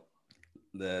ago?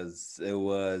 It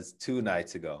was 2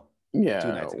 nights ago. Yeah, 2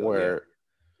 nights ago,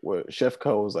 where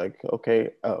Shefko was like, okay,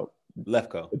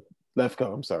 Lefko,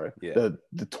 I'm sorry. Yeah.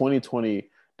 The 2020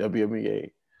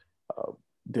 WNBA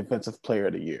Defensive Player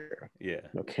of the Year. Yeah.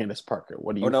 Candace Parker.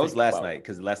 What do you? Oh no, it was last night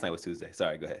because last night was Tuesday.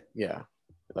 Sorry, go ahead. Yeah.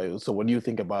 So what do you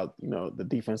think about the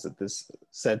defense that this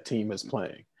said team is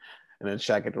playing? And then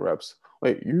Shaq interrupts.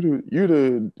 Wait, you're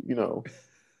the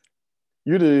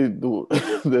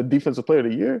Defensive Player of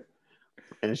the Year?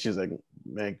 And she's like,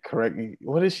 man, correct me.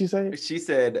 What did she say? She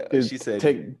said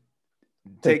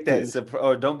take that,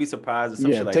 or don't be surprised or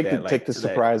some shit like that. Take the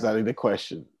surprise out of the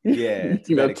question. Yeah,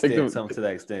 to that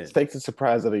extent. Take the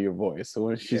surprise out of your voice. So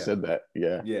when she said that,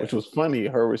 which was funny,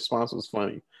 her response was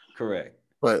funny. Correct.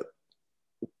 But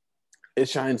it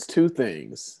shines two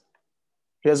things.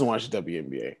 He doesn't watch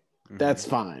WNBA. Mm-hmm. That's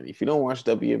fine. If you don't watch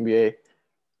WNBA,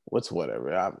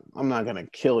 whatever. I'm not gonna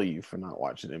kill you for not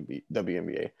watching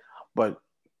WNBA. But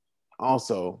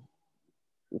also,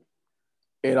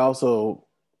 it also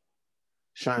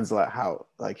shines like how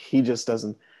he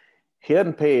doesn't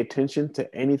pay attention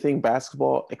to anything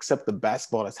basketball except the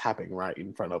basketball that's happening right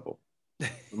in front of him.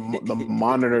 The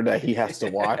monitor that he has to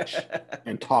watch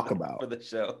and talk about for the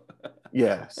show.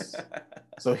 Yes.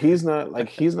 So he's not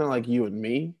like you and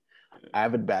me,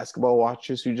 avid basketball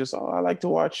watchers who just I like to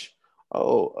watch.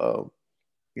 The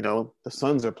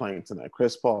Suns are playing tonight.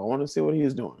 Chris Paul, I want to see what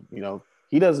he's doing.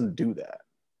 He doesn't do that.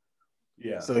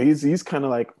 Yeah. So he's kind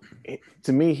of like,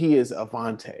 to me, he is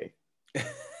Avante.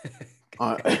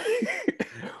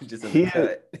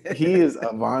 He is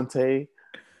Avante,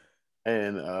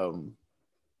 and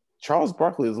Charles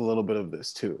Barkley is a little bit of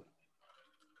this too,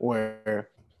 where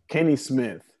Kenny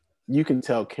Smith, you can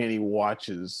tell Kenny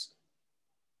watches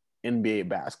NBA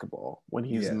basketball when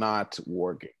he's not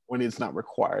working, when it's not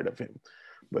required of him.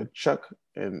 But Chuck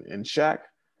and Shaq,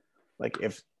 like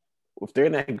if they're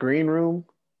in that green room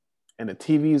and the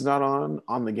TV is not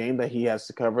on the game that he has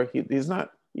to cover, he's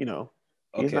not,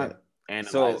 he's not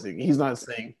analyzing. He's not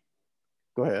saying,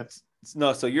 go ahead.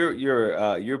 No, so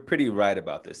you're pretty right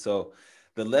about this. So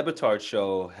the Le Batard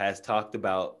show has talked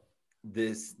about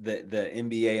this, the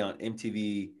NBA on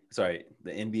MTV,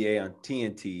 the NBA on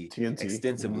TNT.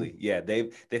 Extensively. Mm-hmm. Yeah,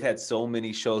 they've had so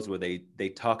many shows where they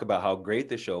talk about how great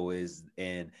the show is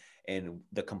and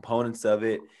the components of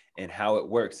it and how it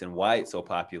works and why it's so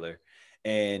popular.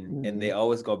 And they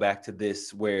always go back to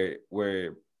this where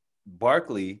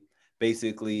Barkley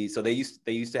basically, so they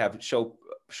used to have show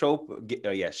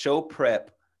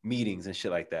prep meetings and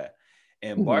shit like that.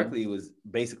 And Barkley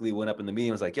went up in the meeting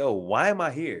and was like, yo, why am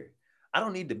I here? I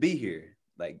don't need to be here.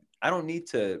 Like, I don't need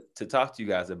to talk to you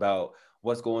guys about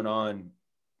what's going on,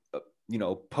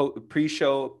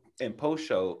 pre-show and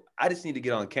post-show. I just need to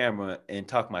get on camera and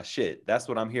talk my shit. That's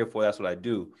what I'm here for. That's what I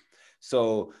do.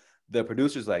 So the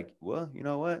producer's like, well, you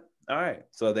know what? All right.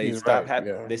 So they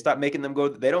they stop making them go.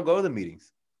 They don't go to the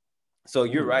meetings. So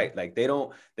you're right. Like they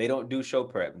don't do show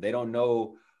prep. They don't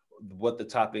know what the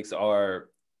topics are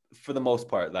for the most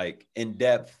part, like in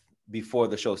depth before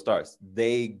the show starts.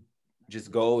 They just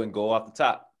go off the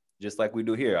top, just like we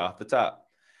do here off the top.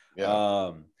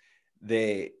 Yeah.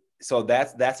 So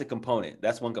that's a component.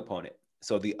 That's one component.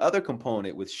 So the other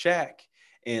component with Shaq,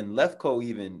 and Lefko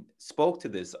even spoke to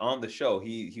this on the show.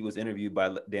 He was interviewed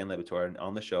by Dan Le Batard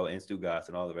on the show, and Stu Goss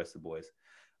and all the rest of the boys.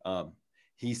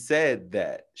 He said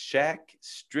that Shaq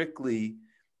strictly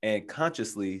and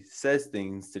consciously says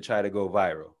things to try to go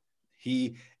viral.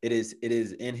 It is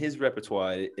in his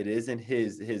repertoire. It is in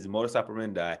his modus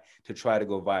operandi to try to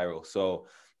go viral. So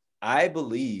I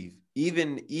believe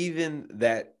even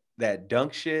that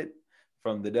dunk shit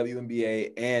from the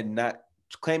WNBA, and not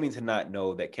claiming to not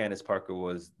know that Candace Parker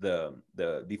was the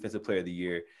defensive player of the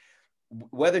year,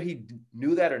 whether he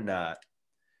knew that or not,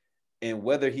 and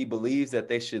whether he believes that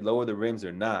they should lower the rims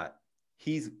or not,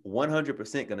 he's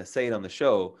 100% going to say it on the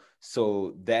show,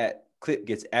 so that clip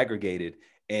gets aggregated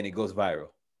and it goes viral.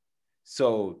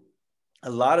 So a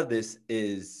lot of this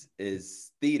is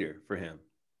theater for him,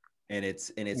 and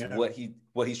it's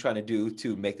what he's trying to do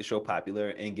to make the show popular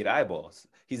and get eyeballs.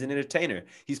 He's an entertainer.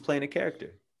 He's playing a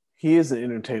character. He is an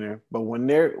entertainer, but when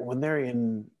they're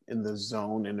in the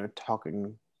zone and they're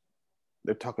talking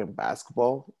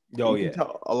basketball. Oh, you can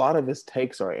tell a lot of his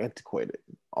takes are antiquated.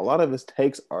 A lot of his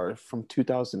takes are from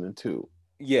 2002.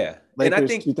 Yeah, Lakers, and I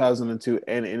think 2002,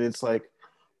 and it's like,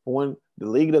 when the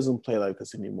league doesn't play like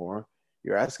this anymore,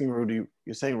 you're saying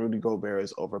Rudy Gobert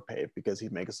is overpaid because he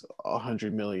makes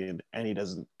 $100 million and he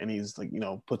doesn't, and he's like,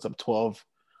 puts up 12,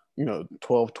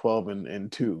 12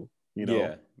 and 2,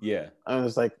 Yeah. And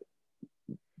it's like,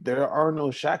 there are no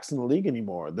Shaqs in the league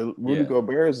anymore. The Rudy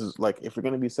Gobert is like, if you're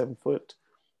going to be 7 foot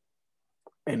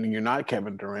and you're not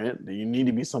Kevin Durant, then you need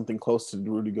to be something close to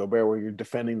Rudy Gobert where you're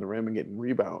defending the rim and getting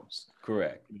rebounds.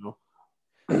 Correct.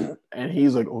 And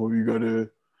he's like, oh, you got to,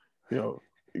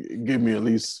 give me at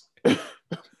least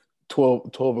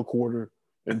 12 a quarter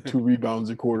and 2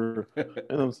 rebounds a quarter.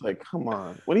 And I was like, come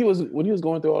on. When he was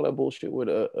going through all that bullshit with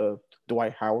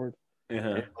Dwight Howard,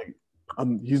 and like,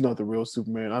 he's not the real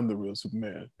Superman. I'm the real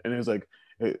Superman. And it's like,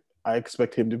 I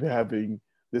expect him to be having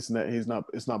this and that.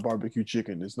 It's not barbecue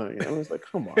chicken. It's not. I was like,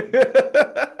 come on, like,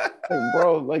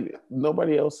 bro. Like,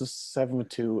 nobody else is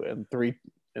 7'2" and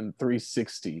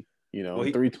 360. Well,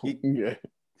 320. Yeah.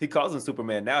 He calls him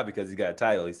Superman now because he got a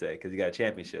title. He said because he got a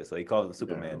championship, so he calls him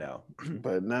Superman now.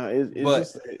 But now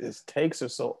just his takes are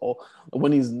so old.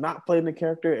 When he's not playing the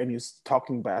character and he's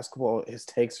talking basketball, his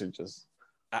takes are just.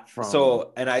 From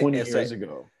 20 years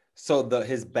ago. So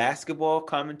his basketball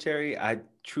commentary, I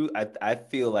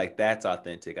feel like that's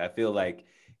authentic. I feel like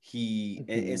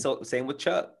and so same with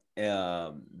Chuck.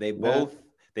 They both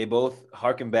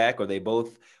harken back, or they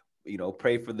both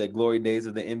pray for the glory days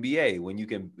of the NBA when you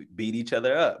can beat each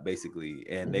other up, basically.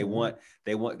 And they want,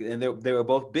 and they were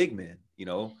both big men,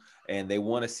 and they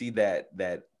want to see that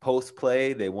post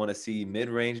play. They want to see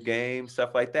mid-range game,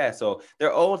 stuff like that. So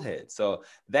they're old heads. So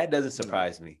that doesn't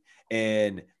surprise me.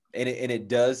 And it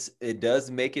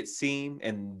does make it seem,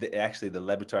 and actually the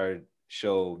Le Batard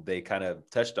show, they kind of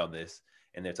touched on this,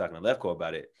 and they're talking to Lefko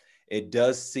about it. It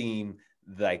does seem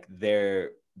like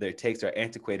their takes are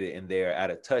antiquated and they're out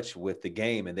of touch with the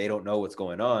game and they don't know what's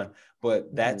going on.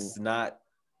 But that's not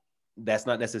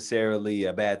necessarily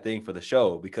a bad thing for the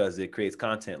show, because it creates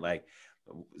content. Like,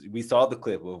 we saw the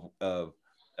clip of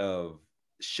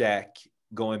Shaq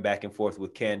going back and forth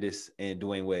with Candace and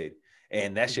Dwayne Wade,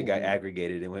 and that shit got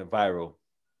aggregated and went viral.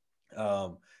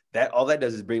 That all that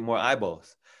does is bring more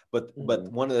eyeballs. But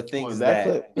one of the things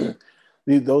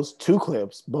those 2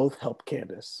 clips both help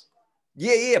Candace.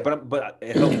 Yeah, but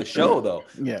it helped the show though.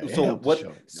 Yeah.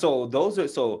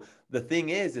 So the thing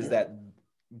is that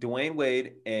Dwayne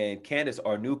Wade and Candace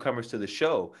are newcomers to the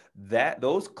show.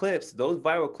 Those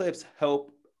viral clips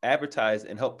help advertise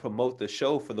and help promote the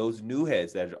show for those new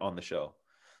heads that are on the show.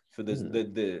 For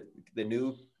the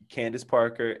new Candace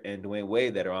Parker and Dwayne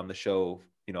Wade that are on the show,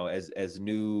 as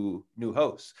new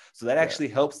hosts. So that actually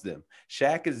helps them.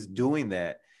 Shaq is doing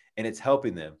that and it's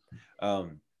helping them.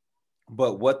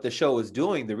 But what the show is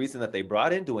doing, the reason that they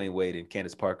brought in Dwayne Wade and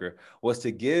Candace Parker was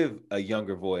to give a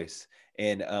younger voice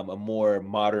and a more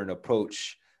modern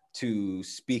approach to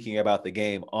speaking about the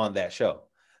game on that show.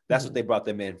 That's what they brought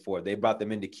them in for. They brought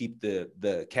them in to keep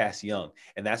the cast young.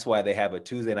 And that's why they have a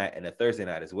Tuesday night and a Thursday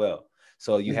night as well.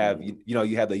 So you have,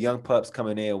 you have the young pups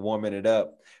coming in, warming it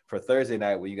up for Thursday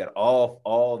night, where you got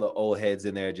all the old heads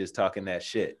in there just talking that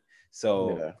shit.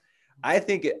 So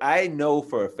I know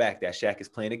for a fact that Shaq is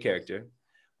playing a character,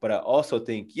 but I also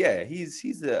think,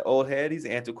 he's an old head. He's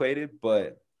antiquated,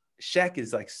 but Shaq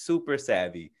is like super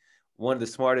savvy, one of the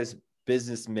smartest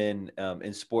businessmen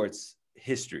in sports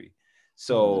history.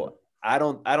 So I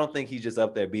don't think he's just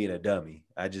up there being a dummy.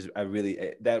 That's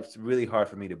really hard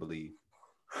for me to believe.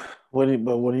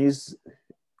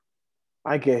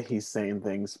 I get he's saying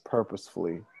things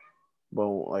purposefully, but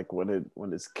like when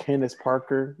it's Candace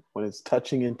Parker, when it's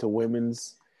touching into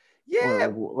women's,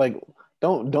 Yeah, like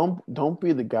don't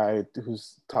be the guy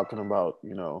who's talking about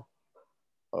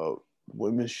uh,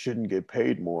 women shouldn't get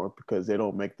paid more because they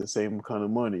don't make the same kind of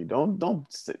money. Don't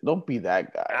be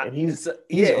that guy. And he's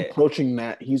approaching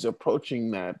that. He's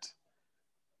approaching that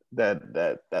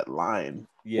line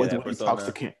yeah, that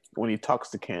persona. When he talks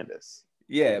to Candace.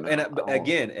 Yeah,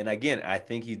 and again, I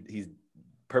think he's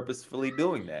purposefully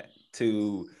doing that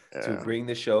to bring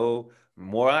the show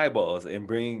more eyeballs and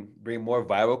bring more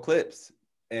viral clips.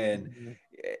 And Mhm.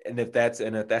 and if that's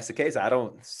the case, I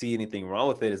don't see anything wrong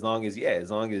with it as long as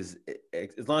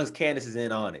Candace is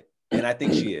in on it. And I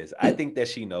think she is. I think that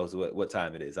she knows what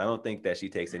time it is. I don't think that she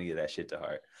takes any of that shit to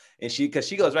heart. And because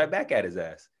she goes right back at his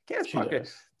ass. Candace Parker,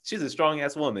 she's a strong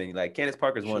ass woman. Like Candace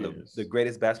Parker is one of the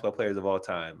greatest basketball players of all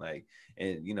time. Like,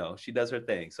 and she does her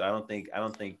thing. So I don't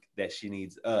think that she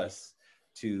needs us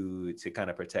to kind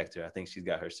of protect her. I think she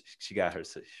got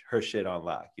her shit on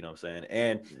lock. You know what I'm saying?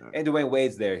 And Dwayne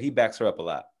Wade's there. He backs her up a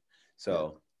lot.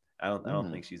 So I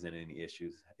don't think she's in any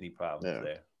issues, any problems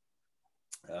there.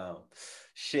 Oh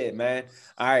shit, man.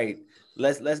 All right.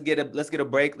 Let's get a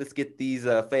break. Let's get these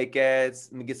fake ads.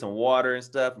 Let me get some water and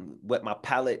stuff. Wet my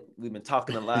palate. We've been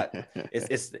talking a lot.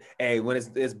 It's hey, when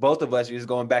it's both of us, you're just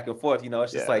going back and forth.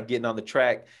 It's just like getting on the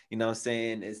track. You know what I'm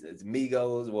saying? It's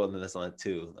Migos. Well, then that's on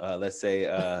two. Let's say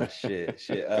shit.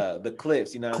 The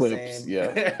Clips, you know what I'm saying?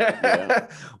 Yeah.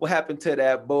 What happened to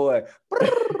that boy? All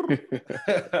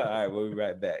right, we'll be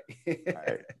right back. All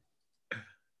right.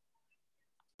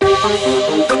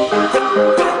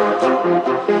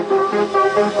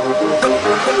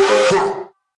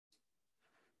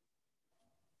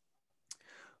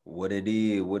 What it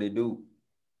is, what it do?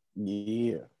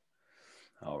 Yeah.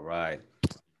 All right.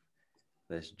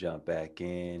 Let's jump back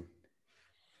in.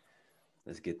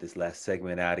 Let's get this last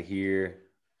segment out of here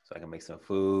so I can make some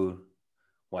food,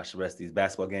 watch the rest of these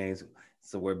basketball games.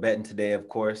 So we're betting today, of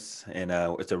course, and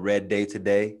it's a red day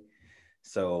today.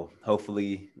 So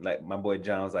hopefully, like my boy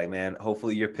John was like, man,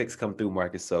 hopefully your picks come through,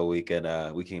 Marcus, so we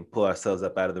can pull ourselves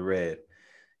up out of the red.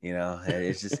 And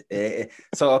it's just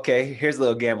so okay. Here's a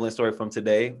little gambling story from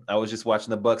today. I was just watching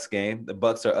the Bucks game. The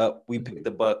Bucks are up. We picked the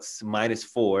Bucks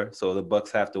 -4, so the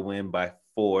Bucks have to win by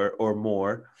 4 or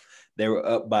more. They were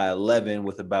up by 11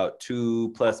 with about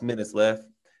 2+ minutes left.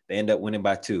 They end up winning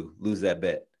by 2. Lose that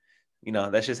bet.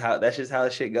 That's just how the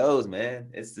shit goes,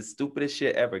 man. It's the stupidest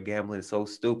shit ever. Gambling is so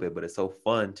stupid, but it's so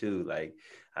fun too. Like,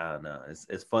 I don't know.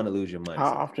 It's fun to lose your money.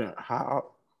 How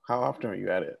often are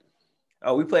you at it?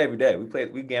 Oh, we play every day.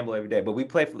 We gamble every day, but we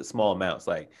play for the small amounts,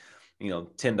 like,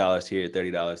 $10 here,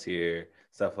 $30 here,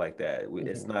 stuff like that.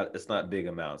 It's not big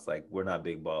amounts. Like, we're not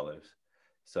big ballers.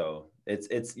 So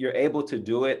you're able to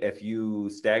do it if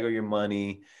you stagger your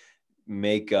money,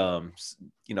 make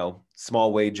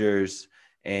small wagers,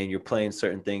 and you're playing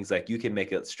certain things. Like, you can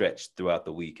make it stretch throughout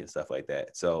the week and stuff like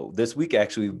that. So this week,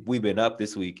 actually, we've been up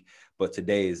this week, but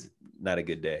today is not a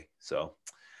good day. So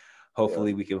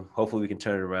hopefully we can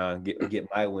turn it around, get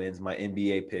my wins, my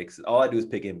NBA picks. All I do is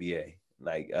pick NBA.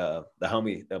 Like the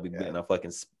homie that'll be betting on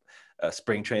fucking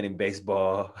spring training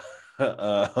baseball,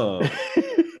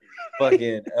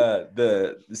 fucking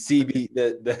the CB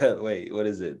the wait, what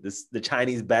is it? The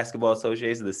Chinese Basketball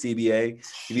Association, the CBA.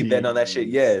 You be betting on that shit?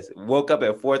 Yes. Woke up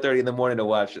at 4:30 in the morning to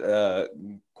watch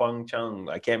Kwang Chung.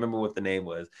 I can't remember what the name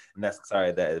was, and that's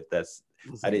I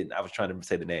was trying to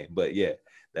say the name, but yeah.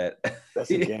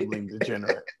 That's a gambling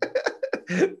degenerate.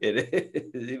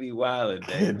 It be wilding,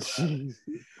 man.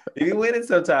 He be winning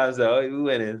sometimes though. He be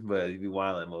winning, but he be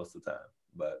wilding most of the time.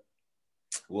 But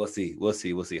we'll see.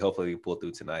 Hopefully we pull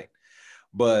through tonight.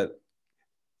 But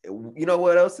you know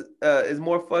what else is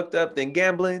more fucked up than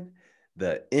gambling?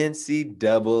 The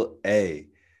NCAA.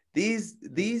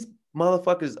 These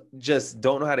motherfuckers just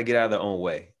don't know how to get out of their own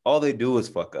way. All they do is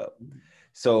fuck up.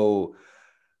 So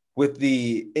with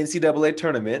the NCAA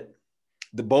tournament,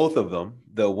 both of them,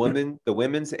 the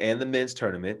women's and the men's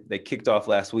tournament, they kicked off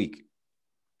last week.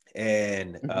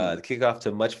 And the kickoff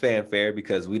to much fanfare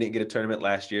because we didn't get a tournament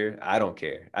last year. I don't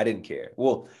care. I didn't care.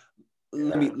 Well,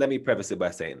 let me preface it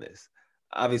by saying this.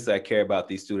 Obviously, I care about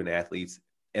these student athletes,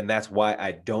 and that's why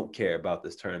I don't care about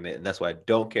this tournament, and that's why I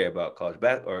don't care about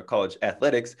college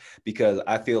athletics, because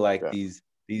I feel like these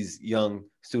young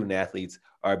student athletes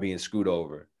are being screwed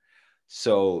over.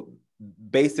 So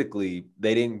basically,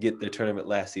 they didn't get their tournament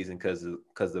last season because of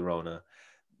the Rona.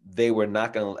 they were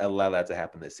not going to allow that to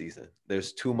happen this season.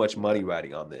 There's too much money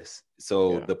riding on this.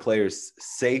 So the players'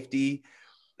 safety,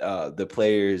 the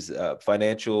players'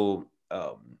 financial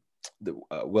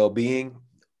well-being,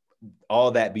 all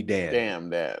that be damned. Damn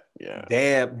that. Yeah.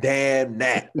 Damn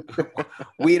that.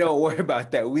 We don't worry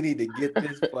about that. We need to get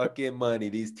this fucking money.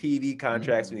 These TV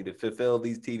contracts, we need to fulfill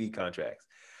these TV contracts.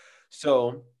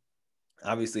 So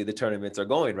obviously the tournaments are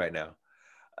going right now.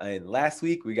 And last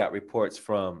week we got reports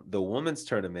from the women's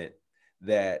tournament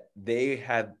that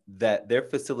their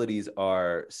facilities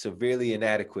are severely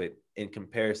inadequate in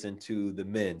comparison to the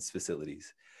men's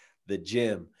facilities. The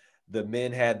gym, the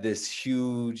men had this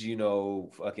huge,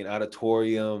 fucking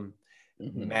auditorium,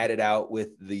 matted out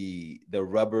with the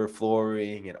rubber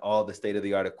flooring and all the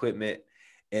state-of-the-art equipment.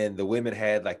 And the women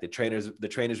had like the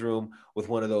trainer's room with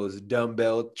one of those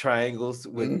dumbbell triangles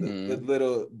with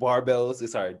little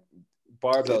barbells.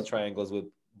 Barbell triangles with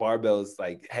barbells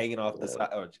like hanging off the side,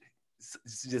 or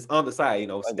just on the side,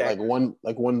 like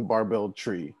one barbell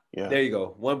tree. Yeah, there you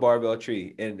go, one barbell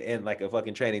tree and like a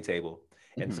fucking training table.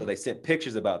 And so they sent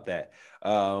pictures about that.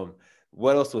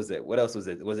 What else was it?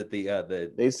 Was it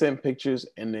the? They sent pictures,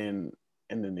 and then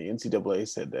the NCAA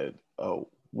said that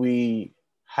we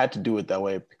had to do it that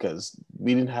way because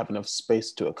we didn't have enough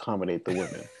space to accommodate the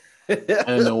women.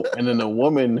 and then the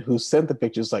woman who sent the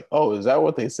pictures like, oh, is that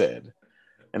what they said?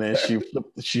 And then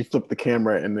she flipped the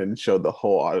camera and then showed the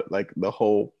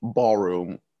whole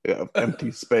ballroom of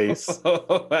empty space.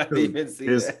 I didn't even see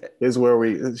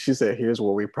that. She said, here's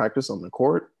where we practice on the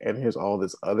court, and here's all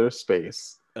this other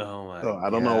space. Oh my! So I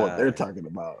don't know what they're talking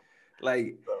about.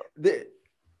 Like,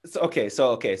 so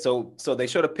they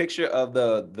showed a picture of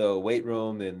the weight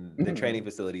room and the training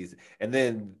facilities, and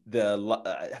then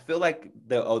I feel like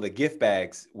the gift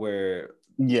bags were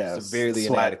severely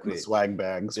inadequate. The swag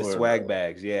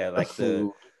bags. Yeah, like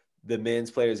the men's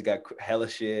players got hella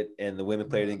shit, and the women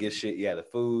players didn't get shit. Yeah, the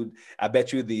food. I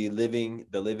bet you the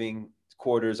living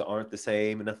quarters aren't the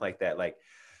same and nothing like that. Like,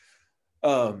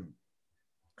 I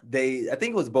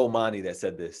think it was Bomani that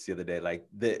said this the other day. Like,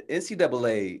 the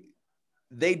NCAA,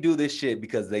 they do this shit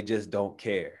because they just don't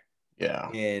care. Yeah.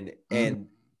 And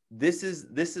this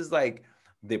is like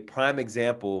the prime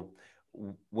example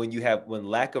when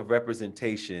lack of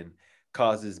representation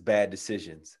causes bad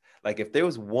decisions. Like, if there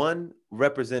was one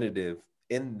representative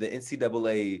in the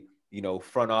NCAA,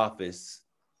 front office,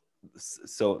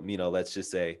 so, let's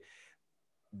just say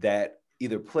that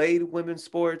either played women's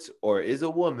sports or is a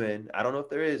woman, I don't know if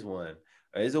there is one,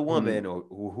 or is a woman or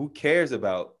who cares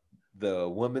about the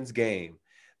women's game,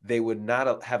 they would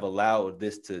not have allowed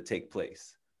this to take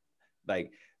place.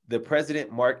 Like, the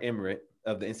president, Mark Emmert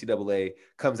of the NCAA,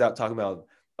 comes out talking about,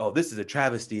 oh, this is a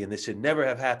travesty and this should never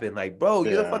have happened. Like, bro,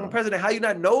 you're the fucking president. How you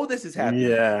not know this is happening?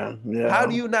 Yeah. How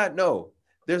do you not know?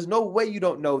 There's no way you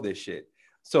don't know this shit.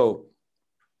 So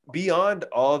beyond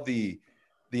all the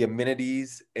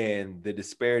amenities and the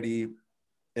disparity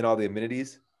in all the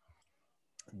amenities,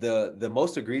 the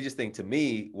most egregious thing to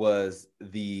me was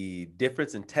the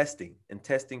difference in testing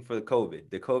for the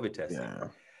COVID testing. Yeah.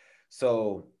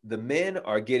 So the men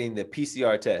are getting the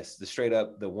PCR test, the straight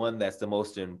up, the one that's the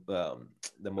most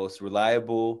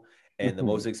reliable and the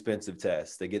most expensive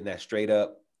test. They're getting that straight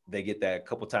up. They get that a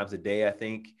couple times a day, I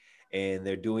think. And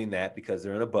they're doing that because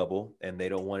they're in a bubble and they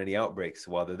don't want any outbreaks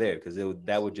while they're there, because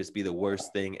that would just be the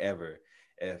worst thing ever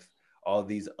if all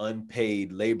these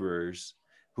unpaid laborers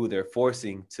who they're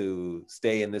forcing to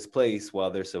stay in this place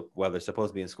while they're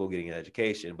supposed to be in school getting an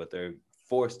education, but they're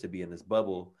forced to be in this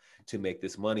bubble to make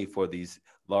this money for these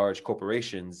large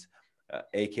corporations,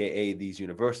 aka these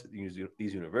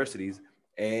universities,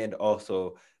 and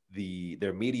also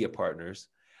their media partners.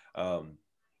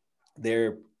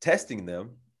 They're testing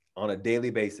them on a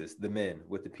daily basis, the men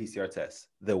with the PCR tests.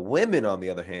 The women, on the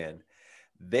other hand,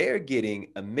 they're getting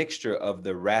a mixture of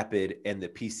the rapid and the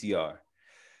PCR.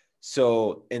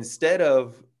 So instead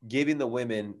of giving the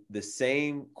women the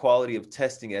same quality of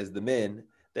testing as the men,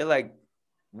 they're like,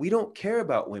 we don't care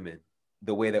about women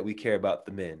the way that we care about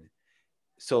the men.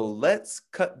 So let's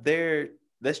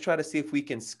try to see if we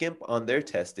can skimp on their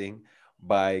testing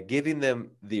by giving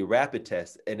them the rapid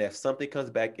test. And if something comes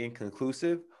back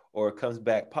inconclusive or comes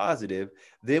back positive,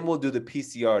 then we'll do the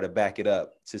PCR to back it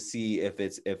up to see if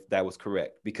that was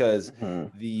correct. Because I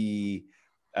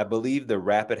believe the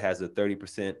rapid has a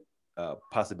 30%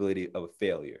 possibility of a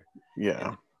failure. Yeah.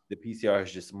 And the PCR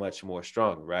is just much more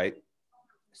strong, right?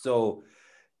 So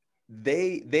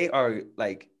they are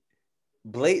like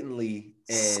blatantly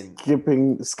and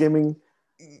skimming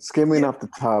off the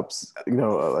tops,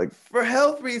 like for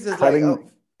health reasons,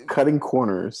 cutting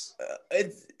corners.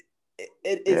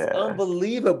 it is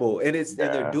unbelievable, and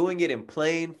they're doing it in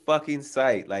plain fucking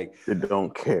sight. Like they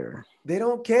don't care. They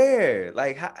don't care.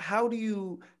 Like how do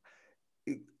you?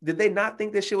 Did they not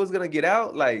think this shit was gonna get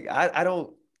out? Like I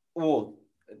don't. Well,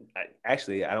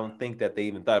 I don't think that they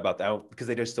even thought about that because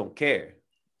they just don't care.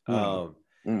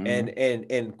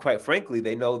 And quite frankly,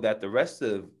 they know that the rest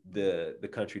of the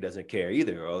country doesn't care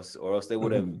either, or else they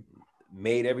would have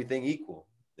made everything equal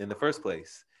in the first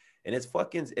place. And it's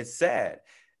sad,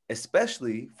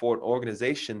 especially for an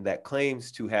organization that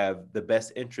claims to have the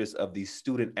best interests of these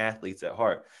student athletes at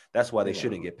heart. That's why they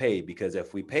shouldn't get paid, because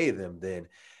if we pay them, then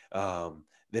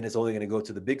it's only going to go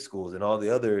to the big schools, and all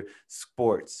the other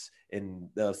sports and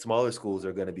the smaller schools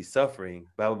are going to be suffering,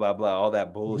 blah, blah, blah, blah, all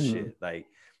that bullshit. Like,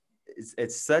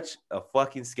 it's such a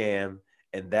fucking scam.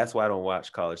 And that's why I don't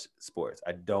watch college sports.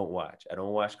 I don't watch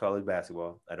college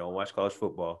basketball. I don't watch college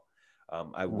football.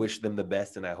 I wish them the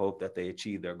best, and I hope that they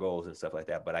achieve their goals and stuff like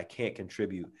that. But I can't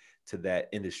contribute to that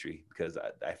industry because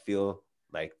I feel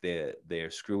like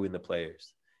they're screwing the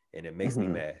players, and it makes me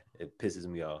mad. It pisses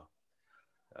me off.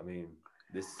 I mean,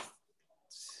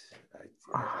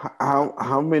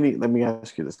 how many? Let me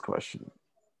ask you this question.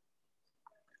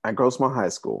 At Grossmont High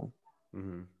School,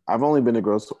 I've been to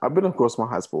Grossmont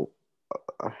High School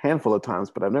a handful of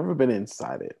times, but I've never been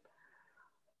inside it.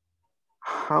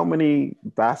 How many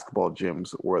basketball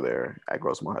gyms were there at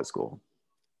Grossmont High School?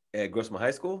 At Grossmont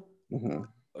High School?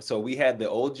 So we had the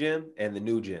old gym and the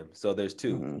new gym. So there's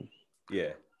two.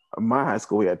 Yeah. At my high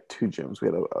school, we had two gyms. We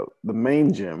had the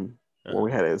main gym where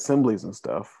we had assemblies and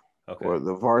stuff, or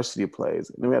the varsity plays.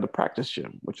 And then we had a practice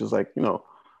gym, which is like, where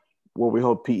we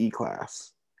hold PE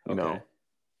class, you know?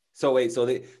 So wait, so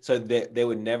they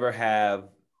would never have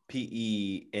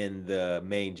PE in the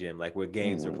main gym, like where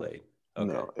games are played?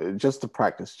 No, just the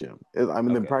practice gym.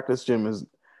 The practice gym is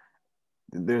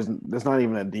there's not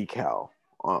even a decal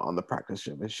on the practice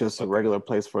gym. It's just a regular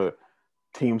place for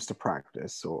teams to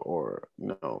practice or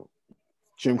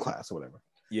gym class or whatever.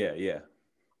 Yeah.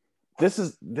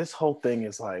 This whole thing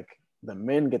is like the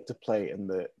men get to play in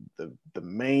the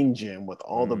main gym with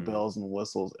all the bells and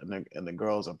whistles, and the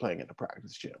girls are playing in the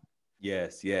practice gym.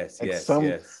 Yes.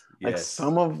 Like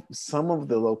some of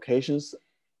the locations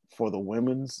for the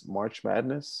women's March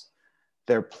Madness,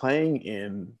 they're playing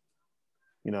in,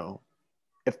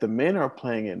 if the men are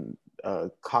playing in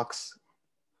Cox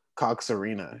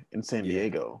Arena in San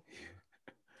Diego,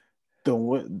 the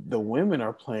women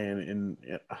are playing in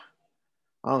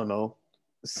I don't know,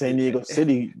 San Diego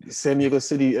City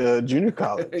Junior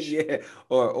College.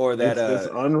 or that it's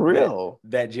unreal.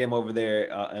 That gym over there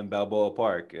in Balboa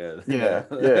Park. With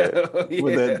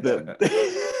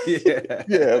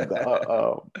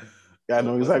I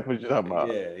know exactly what you're talking about.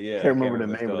 Can't remember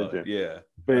the name of the gym.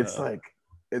 But it's like,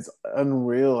 it's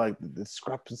unreal, like the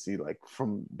discrepancy, like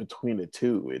from between the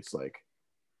two. It's like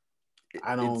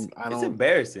it's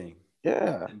embarrassing.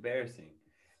 Yeah, it's embarrassing.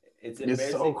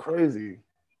 It's so crazy.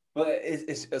 But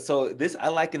it's so this, I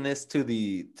liken this to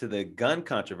the gun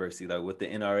controversy, like with the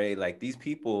NRA. Like, these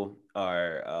people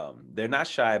are they're not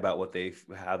shy about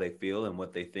how they feel and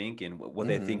what they think and what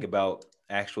they think about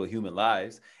actual human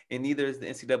lives. And neither is the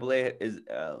NCAA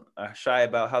are shy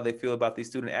about how they feel about these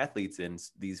student athletes and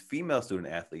these female student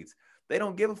athletes. They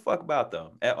don't give a fuck about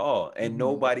them at all, and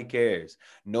nobody cares.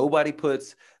 Nobody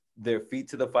puts their feet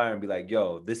to the fire and be like,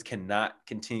 "Yo, this cannot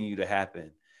continue to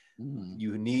happen.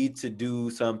 You need to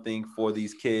do something for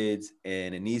these kids,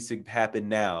 and it needs to happen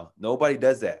now." Nobody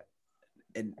does that,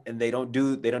 and they don't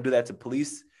do that to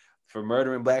police for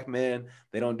murdering black men.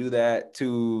 They don't do that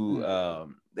to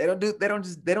they don't do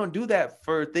that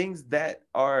for things that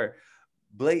are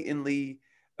blatantly,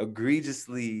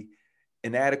 egregiously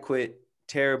inadequate,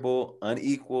 terrible,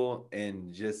 unequal,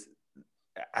 and just,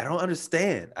 I don't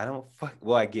understand. I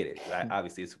get it.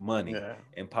 Obviously, it's money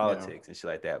and politics and shit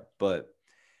like that, but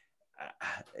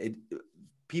the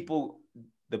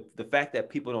fact that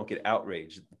people don't get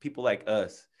outraged, people like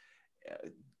us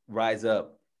rise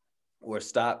up or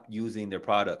stop using their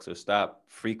products or stop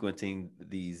frequenting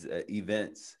these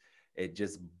events, it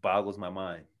just boggles my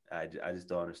mind. I just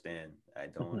don't understand. I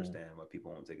don't understand why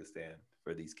people won't take a stand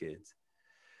for these kids.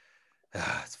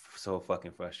 It's so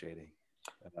fucking frustrating.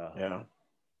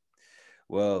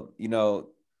 Well,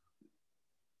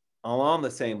 along the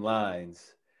same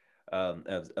lines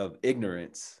of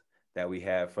ignorance that we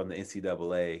have from the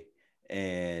NCAA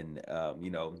and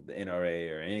the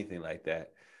NRA or anything like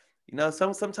that,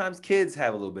 sometimes kids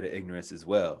have a little bit of ignorance as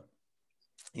well.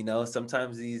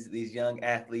 Sometimes these young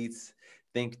athletes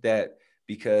think that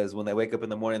because when they wake up in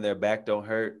the morning their back don't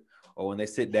hurt, or when they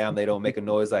sit down they don't make a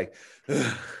noise like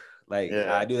Like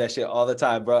Yeah. I do that shit all the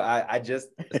time, bro. I just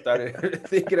started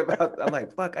thinking about. I'm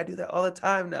like, fuck, I do that all the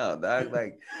time now, dog.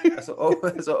 Like that's what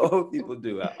old people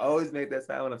do. I always make that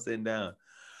sound when I'm sitting down.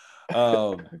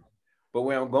 But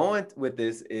where I'm going with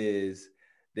this is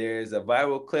there's a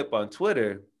viral clip on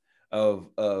Twitter of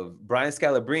Brian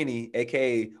Scalabrine,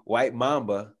 aka White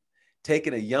Mamba,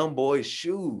 taking a young boy's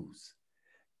shoes.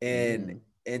 And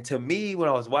to me, when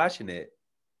I was watching it,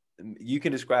 you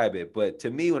can describe it, but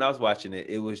to me, when I was watching it,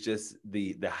 it was just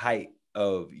the height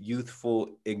of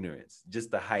youthful ignorance, just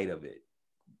the height of it.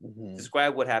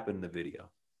 Describe what happened in the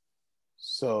video.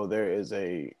 So there is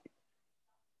a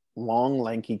long,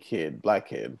 lanky kid, black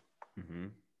kid,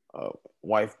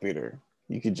 wife beater.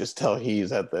 You could just tell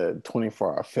he's at the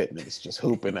 24-hour fitness, just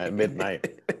hooping at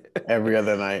midnight every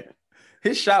other night.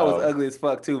 His shot was ugly as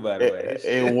fuck too, by the way.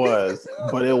 It was,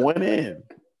 but it went in.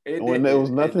 When there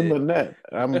was nothing but net.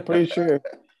 I'm pretty sure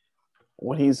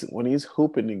when he's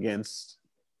hooping against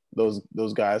those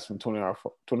guys from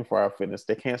 24-hour fitness,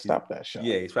 they can't stop that shot.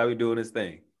 Yeah, he's probably doing his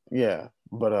thing. Yeah,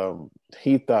 but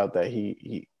he thought that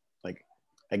he like,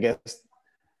 I guess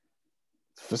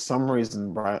for some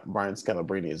reason Brian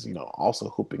Scalabrine is also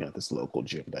hooping at this local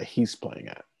gym that he's playing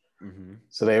at.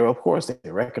 So they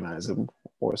recognize him,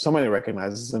 or somebody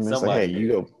recognizes him and say,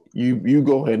 hey, you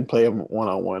go ahead and play him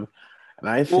one-on-one. And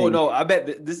I think, well, no, I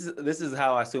bet this is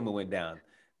how I assume it went down.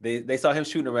 They saw him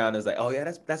shooting around and was like, oh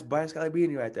yeah, that's Brian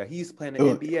Scalabrine right there. He's playing the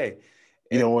NBA.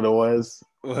 You know what it was?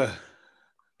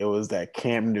 It was that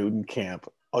Cam Newton camp.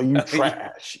 Oh, you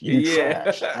trash. You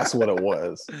trash. That's what it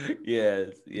was.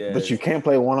 Yes. But you can't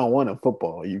play one-on-one in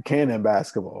football. You can in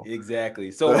basketball.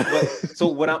 Exactly. So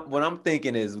what I'm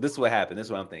thinking is, this is what happened. This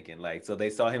is what I'm thinking. Like, so they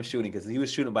saw him shooting because he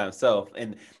was shooting by himself,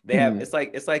 and they have it's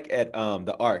like at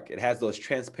the Arc. It has those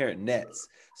transparent nets.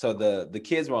 So the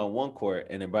kids were on one court,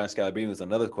 and then Brian Scalabrine was on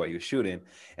another court. He was shooting,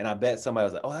 and I bet somebody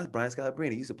was like, "Oh, that's Brian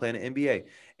Scalabrine. He used to play in the NBA."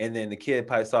 And then the kid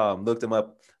probably saw him, looked him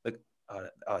up,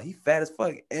 he fat as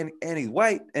fuck, and he's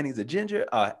white, and he's a ginger.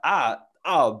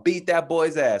 I'll beat that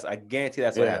boy's ass. I guarantee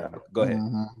that's what happened. Go ahead.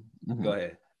 Go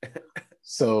ahead.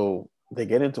 So they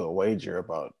get into a wager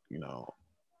about,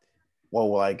 what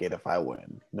will I get if I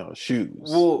win? Shoes.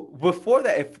 Well, before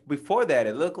that,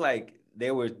 it looked like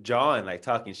they were jawing, like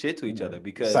talking shit to each other,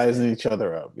 because sizing each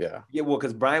other up. Yeah. Yeah. Well,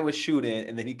 because Brian was shooting,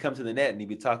 and then he'd come to the net and he'd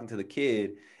be talking to the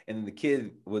kid, and then the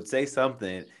kid would say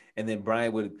something, and then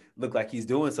Brian would look like he's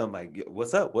doing something, like,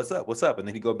 what's up? And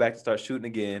then he'd go back to start shooting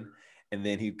again. And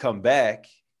then he'd come back.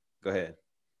 Go ahead.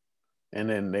 And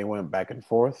then they went back and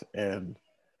forth, and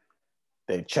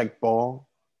they checked ball,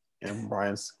 and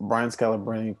Brian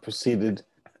Scalabrine proceeded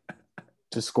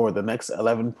to score the next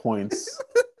 11 points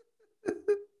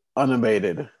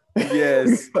unabated.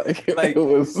 Yes. It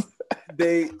was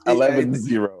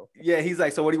 11-0. Yeah, he's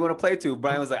like, so what do you want to play to?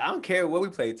 Brian was like, I don't care what we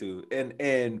play to.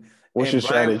 And what's your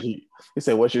strategy? He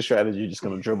said, what's your strategy? You're just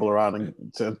going to dribble around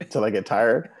until I get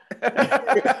tired?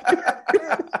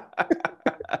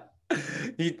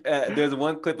 There's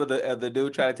one clip of the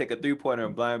dude trying to take a 3-pointer,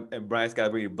 and Brian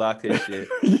Scalabrine blocked his shit.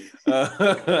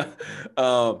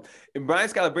 And Brian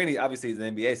Scalabrine obviously is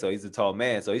an NBA, so he's a tall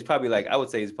man. So he's probably like, I would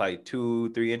say he's probably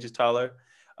 2-3 inches taller.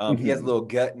 He has a little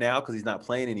gut now because he's not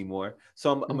playing anymore.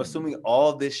 So I'm assuming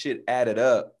all this shit added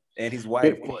up, and he's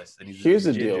white, of course. And here's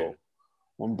the deal.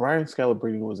 When Brian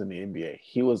Scalabrine was in the NBA,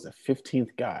 he was the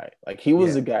 15th guy. Like, he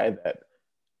was the guy that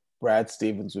Brad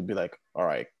Stevens would be like, all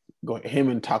right, go, him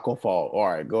and Taco Fall, all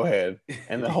right, go ahead.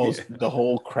 And the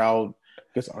whole crowd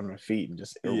gets on their feet and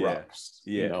just erupts.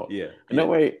 And that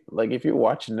way, like, if you're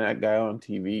watching that guy on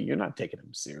TV, you're not taking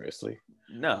him seriously.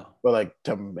 No. But like,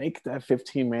 to make that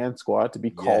 15-man squad, to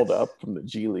be called up from the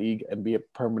G League and be a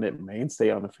permanent mainstay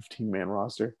on a 15-man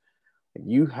roster,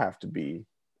 you have to be.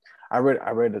 I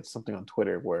read something on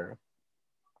Twitter where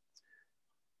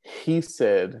he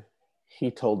said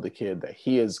he told the kid that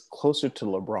he is closer to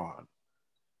LeBron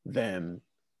than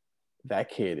that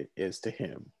kid is to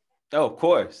him. Oh, of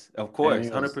course,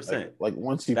 100%. Like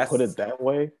once you put it that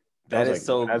way, that's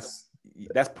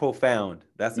profound.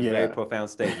 That's a very profound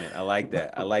statement. I like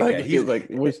that. That. He's like,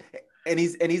 and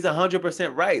he's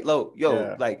 100% right.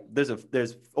 Like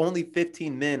there's only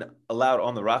 15 men allowed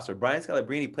on the roster. Brian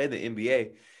Scalabrine played the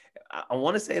NBA. I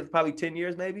want to say it's probably 10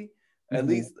 years, maybe at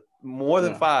least more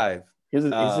than 5. He's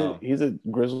a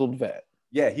grizzled vet.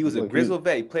 Yeah, he was a grizzled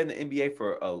vet. He played in the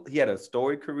NBA he had a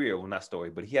storied career. Well, not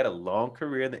storied, but he had a long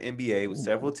career in the NBA with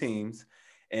several teams.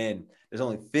 And there's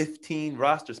only 15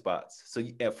 roster spots. So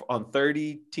on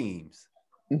 30 teams,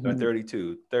 or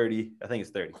 32, 30, I think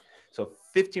it's 30. So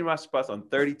 15 roster spots on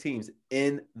 30 teams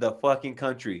in the fucking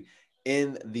country,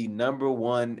 in the number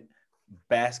 1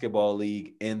 basketball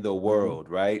league in the world,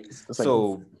 right?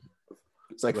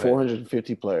 It's like Go ahead.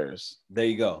 450 players. There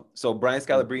you go. So Brian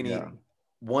Scalabrine, Yeah.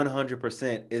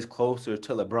 100% is closer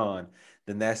to LeBron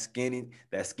than that skinny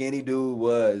dude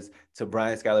was to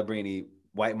Brian Scalabrine,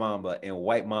 White Mamba, and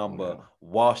White Mamba Yeah.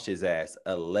 washed his ass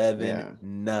 11 Yeah.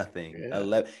 nothing. Yeah.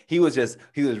 11. He was driving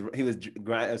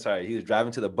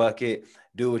to the bucket.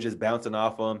 Dude was just bouncing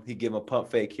off him. He give him a pump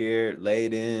fake here,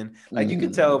 laid in. Like you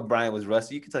could tell Brian was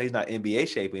rusty. You could tell he's not NBA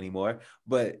shape anymore,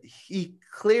 but he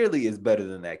clearly is better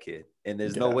than that kid. And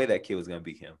there's no Yeah. way that kid was gonna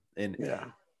beat him. And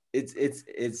Yeah.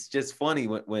 it's just funny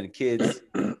when kids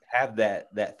have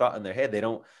that thought in their head. They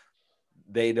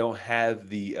don't have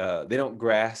they don't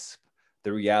grasp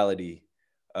the reality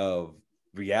of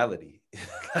reality.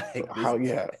 Like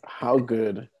this. How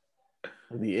good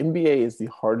the NBA is the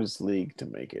hardest league to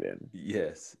make it in.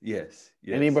 Yes.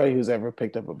 Anybody who's ever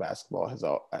picked up a basketball has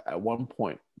at one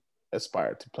point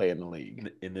aspired to play in the league.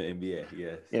 In the NBA,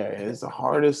 yes. Yeah, it's the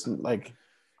hardest. Like,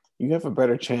 you have a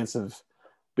better chance of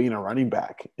being a running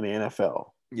back in the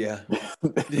NFL. Yeah.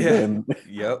 than,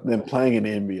 Yep. than playing in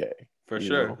the NBA. For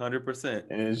sure, 100%.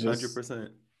 And it's just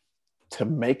 100%. To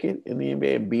make it in the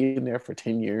NBA and be in there for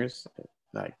 10 years,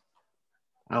 like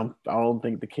I don't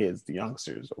think the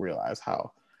youngsters realize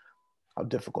how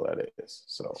difficult that is.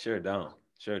 So Sure don't.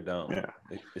 Yeah.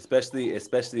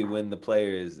 Especially when the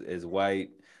player is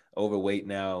white, overweight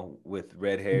now with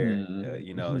red hair.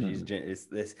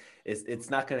 It's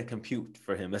not going to compute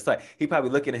for him. It's like he probably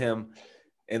looking at him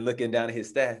and looking down at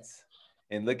his stats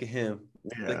and look at him,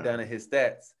 look down at his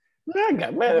stats.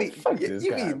 Fuck this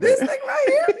you guy, mean this thing right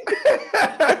here?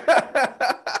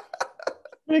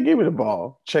 Man, give me the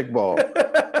ball. Check ball.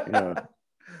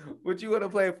 What you want to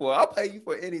play for? I'll pay you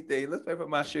for anything. Let's play for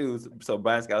my shoes. So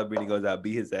Brian Scalabrine goes out,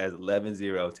 beat his ass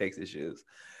 11-0, takes his shoes.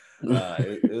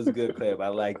 It was a good clip. I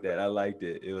liked that. I liked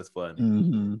it. It was funny.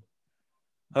 Mm-hmm.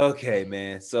 Okay,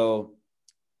 man. So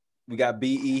we got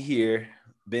BE here,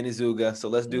 Benizuga. So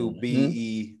let's do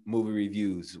BE movie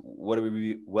reviews. What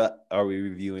are we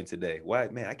reviewing today? Why,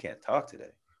 man? I can't talk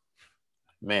today.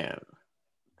 Man,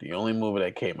 the only movie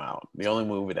that came out, the only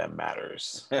movie that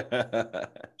matters,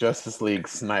 Justice League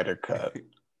Snyder Cut.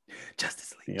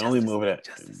 Justice League. The only movie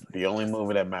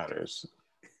that matters.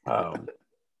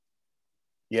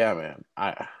 Yeah, man.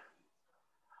 I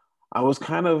was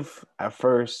kind of at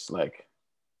first like,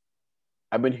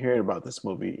 I've been hearing about this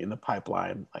movie in the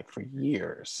pipeline like for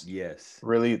years. Yes.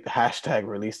 Really, hashtag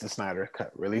release the Snyder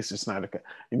Cut. Release the Snyder Cut.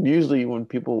 And usually when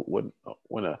people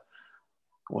when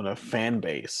a fan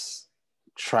base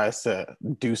tries to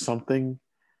do something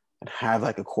and have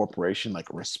like a corporation like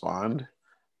respond,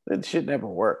 that shit never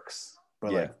works.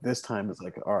 But like this time it's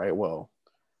like, all right, well,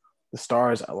 the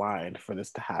stars aligned for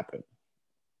this to happen.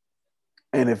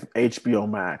 And if HBO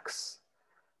Max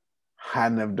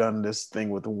hadn't have done this thing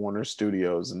with the Warner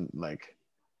Studios and like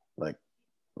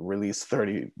release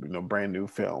 30 brand new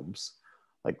films,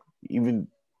 like even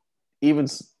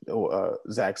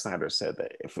Zack Snyder said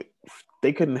that if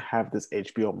they couldn't have this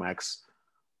HBO Max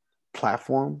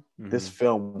platform, this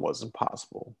film wasn't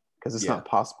possible, because it's not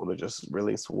possible to just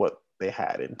release what they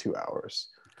had in 2 hours.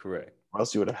 Correct. Or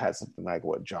else you would have had something like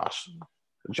what Josh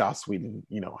Whedon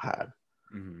had.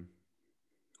 Mm-hmm.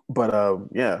 But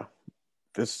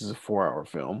this is a 4-hour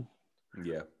film.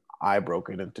 Yeah. I broke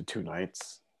it into 2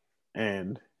 nights.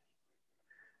 And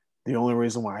the only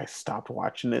reason why I stopped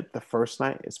watching it the first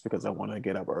night is because I wanted to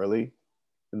get up early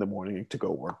in the morning to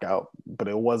go work out. But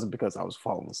it wasn't because I was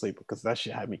falling asleep, because that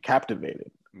shit had me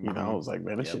captivated. I was like,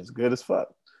 man, this shit is good as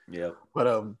fuck. Yeah.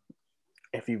 But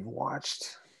if you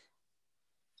watched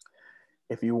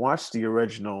the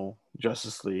original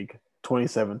Justice League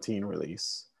 2017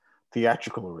 release,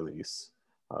 theatrical release,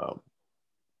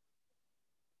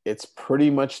 it's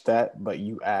pretty much that, but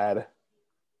you add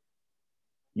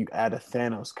a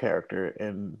Thanos character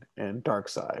in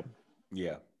Darkseid.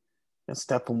 Yeah. And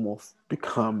Steppenwolf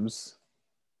becomes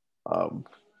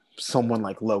someone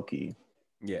like Loki.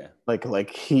 Yeah. Like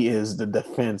he is the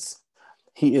defense.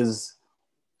 He is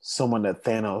someone that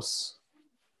Thanos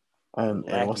and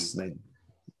what's his name?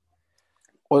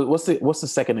 What's the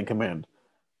second in command?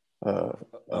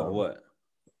 What?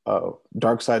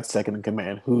 Darkseid's second in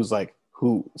command, who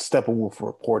Steppenwolf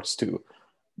reports to,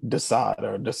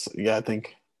 I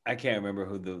think. I can't remember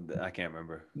I can't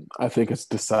remember. I think it's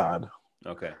Desaad.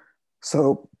 Okay.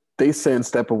 So they send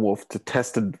Steppenwolf to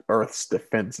test the Earth's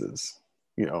defenses,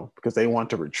 because they want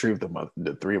to retrieve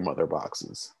the 3 mother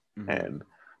boxes and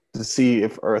to see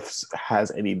if Earth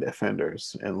has any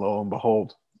defenders. And lo and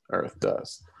behold, Earth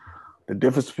does. The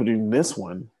difference between this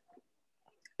one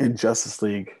and Justice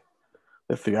League,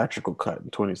 the theatrical cut in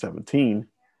 2017,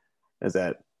 is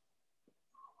that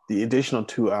the additional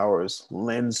 2 hours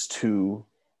lends to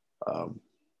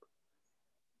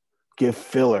give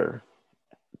filler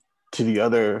to the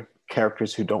other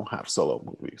characters who don't have solo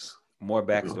movies. More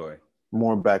backstory.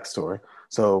 More backstory.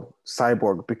 So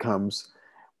Cyborg becomes,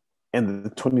 in the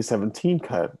 2017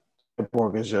 cut,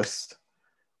 Cyborg is just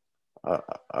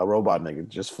a robot nigga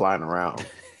just flying around,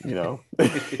 you know.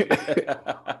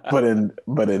 but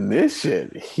in this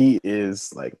shit, he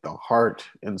is like the heart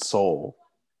and soul.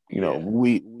 You know,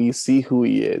 we see who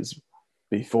he is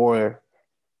before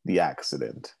the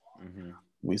accident. Mm-hmm.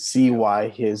 We see why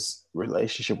his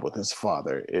relationship with his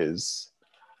father is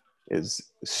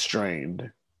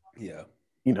strained. Yeah.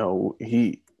 You know,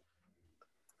 we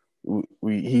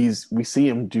see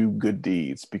him do good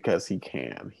deeds because he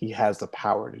can. He has the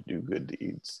power to do good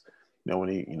deeds. You know, when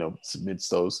he, submits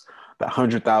that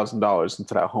 $100,000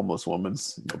 into that homeless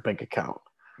woman's bank account.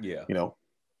 Yeah. You know,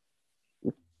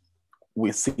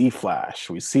 we see Flash.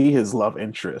 We see his love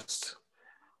interest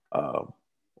of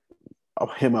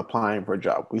him applying for a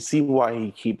job. We see why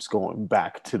he keeps going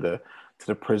back to the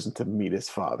prison to meet his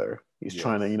father. He's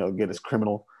trying to, get his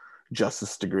criminal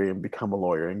justice degree and become a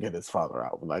lawyer and get his father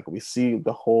out. Like, we see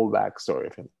the whole backstory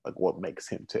of him, like what makes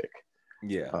him tick.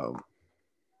 Yeah.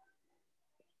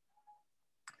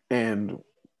 And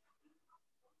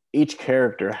each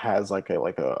character has like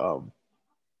a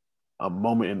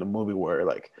moment in the movie where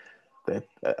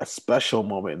a special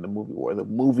moment in the movie where the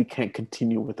movie can't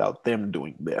continue without them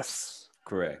doing this.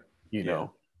 Correct. You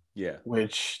know? Yeah.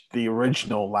 Which the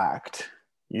original lacked,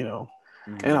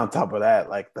 Mm-hmm. And on top of that,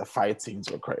 like, the fight scenes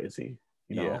were crazy.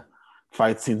 You know?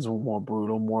 Fight scenes were more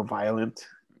brutal, more violent,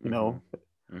 you know?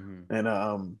 Mm-hmm.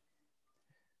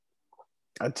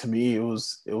 And to me, it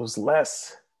was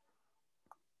less.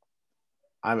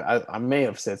 I may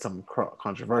have said something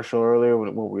controversial earlier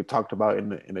when we talked about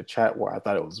in the chat, where I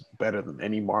thought it was better than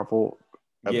any Marvel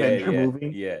Avenger movie.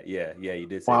 Yeah, you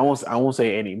did say well, I won't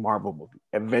say any Marvel movie,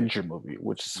 Avenger movie,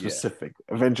 which is specific.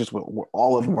 Avengers, where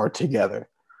all of them are together,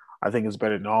 I think it's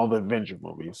better than all the Avenger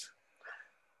movies.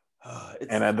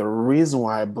 And the reason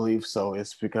why I believe so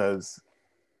is because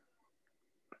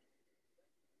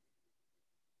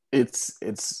it's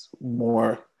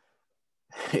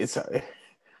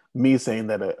me saying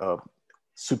that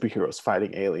superheroes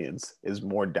fighting aliens is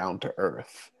more down to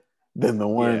earth than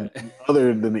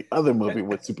the other movie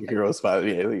with superheroes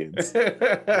fighting aliens.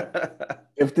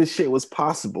 If this shit was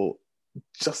possible,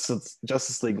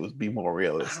 Justice League would be more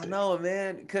realistic. I don't know,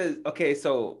 man. Because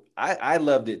so I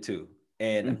loved it too,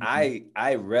 and I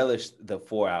relished the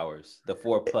 4 hours, the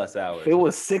 4+ hours. If it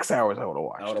was 6 hours, I would have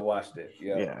watched. I would have watched it.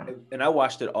 Yeah, and I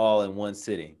watched it all in one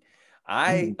sitting.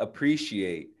 I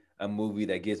appreciate a movie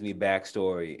that gives me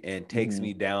backstory and takes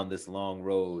me down this long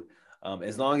road,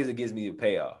 as long as it gives me a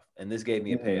payoff. And this gave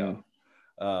me a payoff.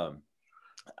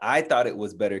 I thought it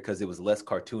was better because it was less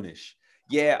cartoonish.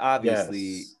 Yeah,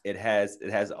 obviously it has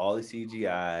all the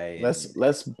CGI.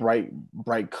 Less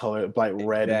bright color, bright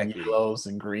red and yellows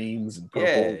and greens and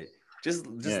purples. Yeah, just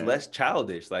less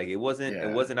childish. Like, it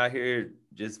wasn't out here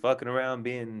just fucking around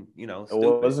being, stupid.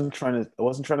 It wasn't trying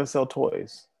to sell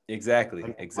toys. Exactly.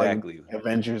 Like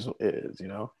Avengers is,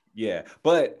 Yeah,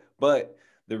 but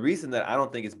the reason that I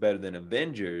don't think it's better than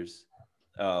Avengers,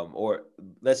 or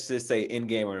let's just say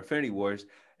Endgame or Infinity Wars,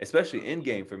 especially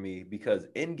Endgame for me, because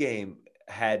Endgame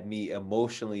had me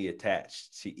emotionally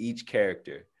attached to each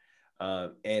character,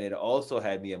 and it also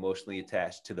had me emotionally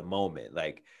attached to the moment.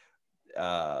 Like,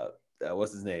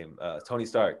 what's his name? Tony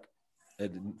Stark.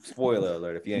 Spoiler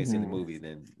alert! If you ain't seen the movie,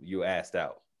 then you assed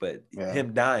out. But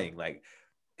him dying, like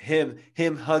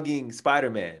him hugging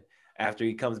Spider-Man after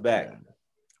he comes back,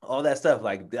 all that stuff,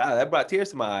 like that brought tears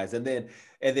to my eyes. And then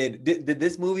did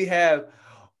this movie have?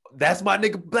 That's my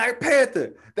nigga Black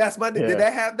Panther. That's my nigga. Did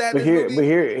that have that? But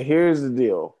here's the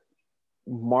deal.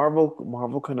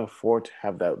 Marvel can afford to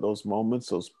have those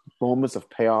moments of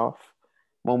payoff,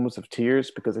 moments of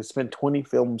tears, because they spent 20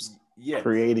 films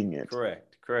creating it.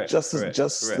 Correct.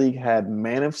 Justice League had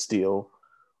Man of Steel,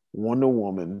 Wonder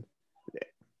Woman,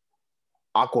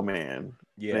 Aquaman,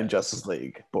 and Justice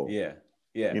League. Boom. Yeah.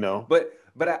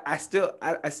 But I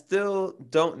still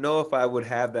don't know if I would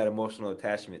have that emotional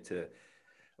attachment to.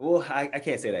 Well, I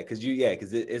can't say that because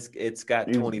it's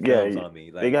got 20 films on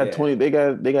me. Like, they got 20. They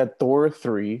got Thor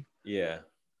 3. Yeah.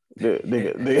 They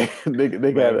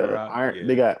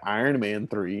got Iron Man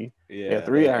 3. Yeah,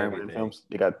 3 Iron Man films.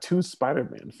 They got 2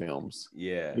 Spider-Man films.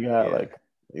 Yeah. You got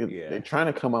they're trying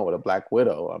to come out with a Black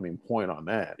Widow. I mean, point on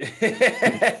that.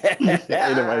 Ain't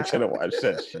nobody trying to watch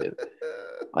that shit.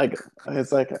 Like,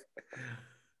 it's like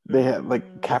they have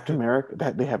like Captain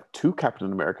America. They have 2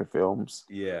 Captain America films.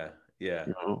 Yeah.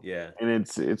 And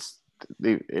it's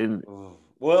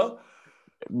Well,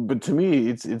 but to me,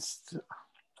 it's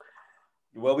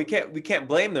well, we can't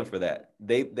blame them for that.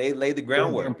 They laid the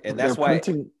groundwork, and that's why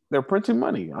they're printing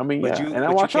money. I mean, But yeah, and I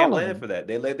you watch can't all of blame them them. for that.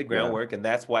 They laid the Yeah. groundwork, and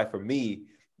that's why for me,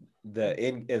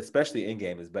 especially in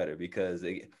game is better because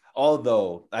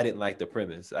although I didn't like the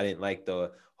premise, I didn't like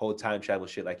the whole time travel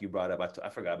shit like you brought up. I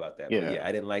forgot about that, but yeah,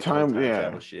 I didn't like the whole time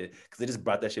travel shit because they just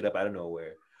brought that shit up out of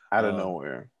nowhere. Out of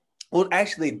nowhere. Well,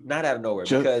 actually, not out of nowhere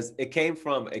because it came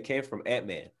from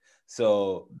Ant-Man.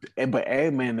 So, but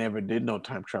Ant-Man never did no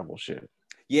time travel shit.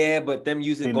 Yeah, but them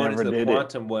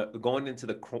going into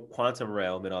the quantum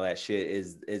realm and all that shit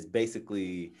is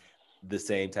basically the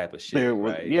same type of shit,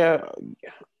 right? Yeah,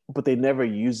 but they never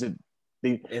use it.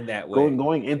 In that way,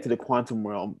 going into the quantum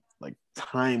realm, like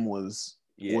time was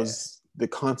the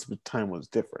concept of time was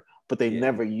different, but they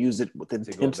never use it with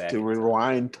intent to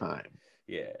rewind time.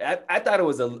 Yeah, I thought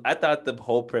I thought the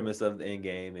whole premise of the end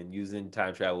game and using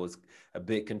time travel was a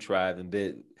bit contrived and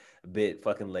a bit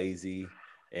fucking lazy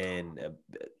and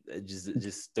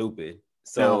just stupid.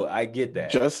 So now, I get that.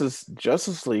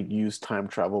 Justice League used time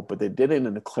travel, but they did it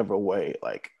in a clever way.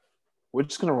 Like, we're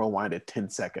just gonna rewind it 10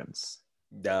 seconds.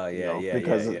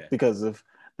 Because of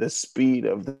the speed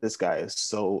of this guy is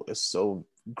so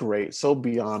great, so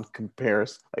beyond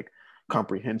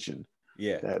comprehension.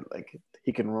 Yeah, that like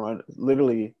he can run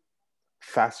literally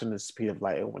faster than the speed of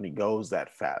light, and when he goes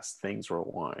that fast, things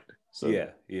rewind. So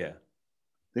yeah.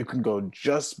 They can go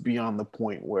just beyond the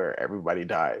point where everybody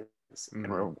dies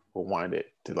and rewind it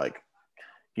to like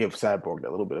give Cyborg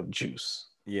a little bit of juice.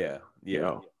 Yeah. You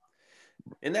know?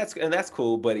 And that's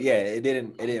cool, but yeah, it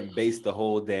didn't base the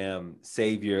whole damn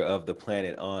savior of the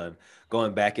planet on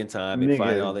going back in time and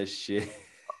finding all this shit.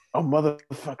 A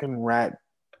motherfucking rat.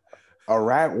 A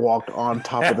rat walked on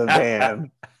top of the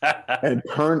van and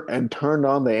turned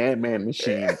on the Ant-Man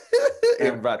machine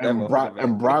and brought him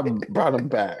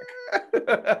back.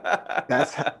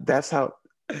 That's how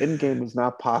Endgame is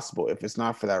not possible if it's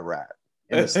not for that rat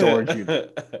in the storage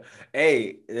unit.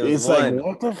 Hey, it's one. Like,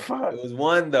 what the fuck? It was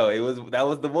one though. That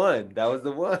was the one,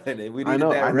 and we needed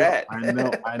that rat.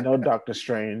 I know Doctor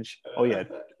Strange. Oh yeah,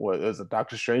 what is it?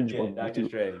 Doctor Strange? Yeah, Doctor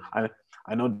Strange. I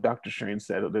know Doctor Strange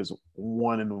said there's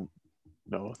 1 in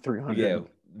 300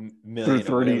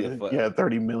 million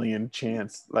 30 million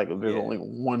chance. Like there's only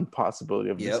one possibility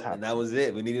of this happening. And that was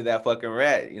it. We needed that fucking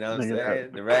rat. You know what I'm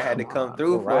saying? The rat had to come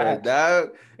through for it,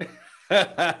 dog.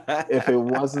 If it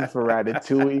wasn't for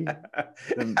Ratatouille,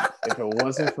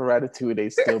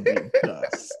 they'd still be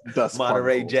dust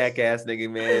Monterey particles. Jackass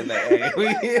nigga, man.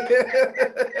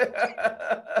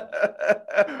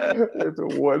 If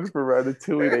it wasn't for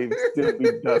Ratatouille, they'd still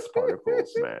be dust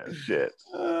particles, man. Shit.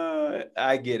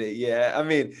 I get it. Yeah. I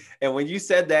mean, and when you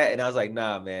said that, and I was like,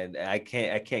 nah, man, I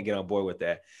can't get on board with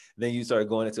that. Then you started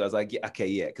going into, I was like, yeah, okay,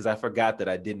 yeah, because I forgot that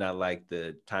I did not like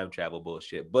the time travel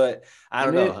bullshit. But I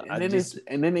don't know. And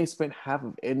then they spent half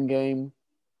of Endgame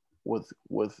with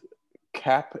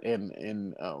Cap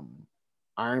and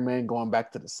Iron Man going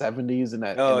back to the 70s and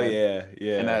that.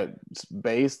 And that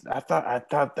base. I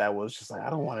thought that was just like I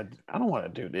don't want to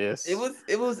do this. It was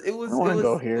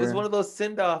one of those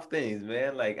send off things,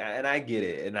 man. Like, and I get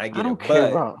it, I don't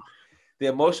care about the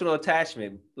emotional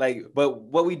attachment. Like, but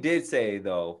what we did say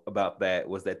though about that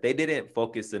was that they didn't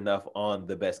focus enough on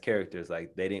the best characters.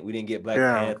 Like we didn't get Black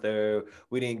Panther,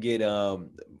 we didn't get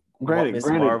Miss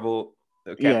Marvel.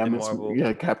 Captain Marvel.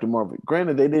 Yeah, Captain Marvel.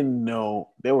 Granted, they didn't know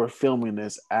they were filming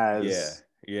this as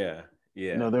Yeah.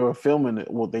 No, they were filming it.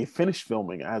 Well, they finished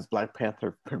filming as Black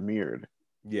Panther premiered.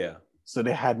 Yeah. So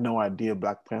they had no idea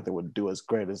Black Panther would do as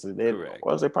great as they did. Correct.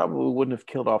 Or else they probably wouldn't have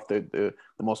killed off the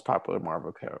most popular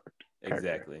Marvel character.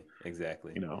 Exactly.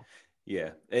 You know.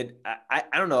 Yeah, and I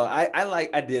don't know.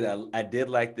 I did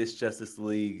like this Justice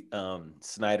League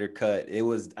Snyder cut.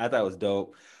 I thought it was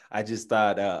dope. I just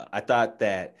thought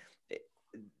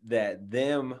that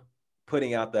them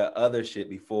putting out the other shit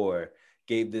before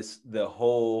gave the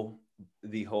whole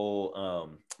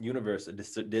universe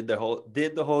did the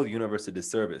whole universe a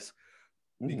disservice,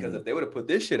 because if they would have put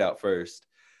this shit out first,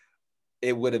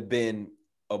 it would have been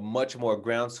a much more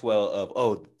groundswell of,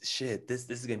 oh shit, this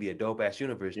is gonna be a dope ass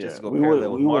universe just to go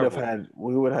parallel with Marvel.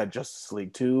 We would have had Justice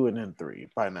League 2 and then 3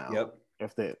 by now. Yep.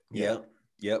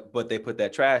 But they put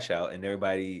that trash out and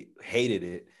everybody hated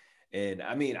it. And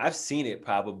I mean, I've seen it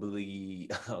probably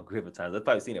a grip of times. I've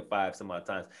probably seen it 5 some odd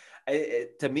times.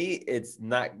 To me, it's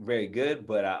not very good,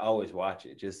 but I always watch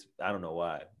it. Just I don't know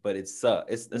why, but it's not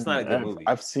a good movie.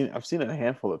 I've seen it a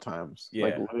handful of times. Yeah,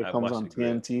 like when it comes on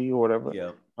TNT or whatever.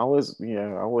 Yeah, I always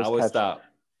stop.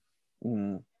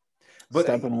 But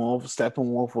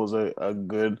Steppenwolf was a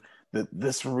good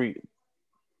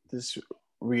this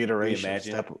reiteration of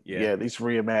Reimagined, this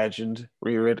reimagined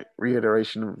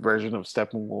reiteration version of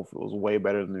Steppenwolf was way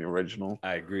better than the original.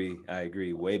 I agree.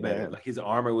 Way better. Man. Like his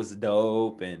armor was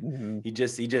dope, and he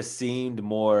just seemed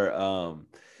more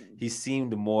he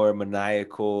seemed more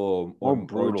maniacal More or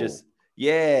brutal. just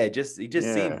he just seemed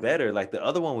Yeah. better. Like the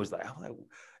other one was like, I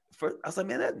was like,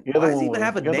 man, The other why does he one even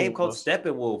have a the other name one called was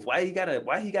Steppenwolf? Why he got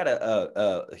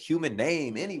a human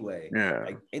name anyway? Yeah.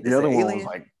 Like, ain't The this an other one was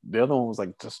alien?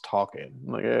 like just talking.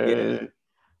 Like Yeah.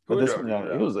 but this one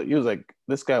he was like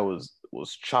this guy was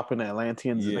chopping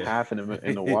Atlanteans in half in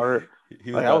the water.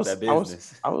 He was Like about that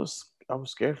business. I was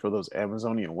scared for those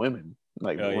Amazonian women.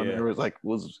 Like Oh when yeah. there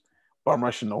was bum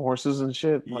rushing the horses and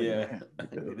shit. Like, Yeah.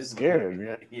 it was This scary,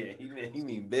 man. Yeah, he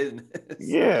mean business.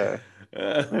 Yeah.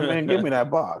 Like, man, give me that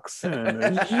box. And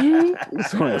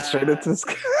just went straight into the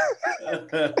sky.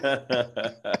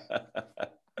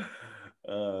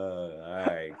 All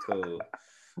right, cool.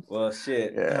 Well,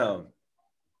 shit. Yeah.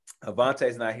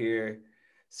 Avante's not here,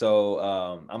 so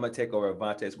I'm gonna take over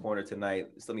Avante's corner tonight.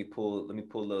 So let me pull a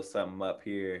little something up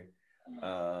here.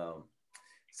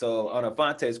 So on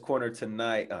Avante's corner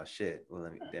tonight, oh shit.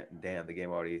 Well, damn, the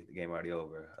game already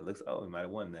over. It looks, we might have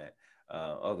won that.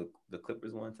 The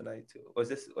Clippers won tonight too. Was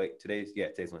this today's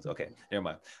one? Okay, never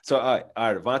mind. So all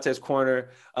right, Avante's corner.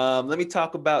 Let me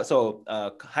talk about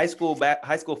high school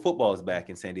football is back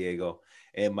in San Diego,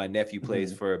 and my nephew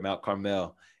plays for Mount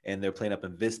Carmel, and they're playing up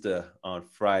in Vista on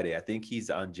Friday. I think he's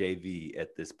on JV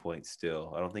at this point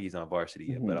still. I don't think he's on varsity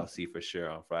yet, but I'll see for sure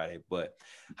on Friday. But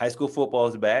high school football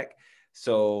is back.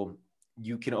 So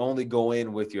you can only go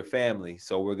in with your family.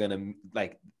 So we're gonna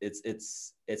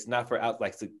it's not for out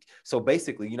so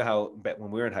basically, you know how when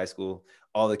we were in high school,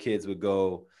 all the kids would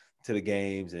go to the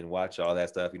games and watch all that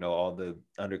stuff. You know, all the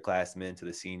underclassmen to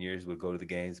the seniors would go to the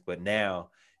games, but now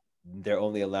they're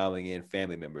only allowing in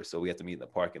family members. So we have to meet in the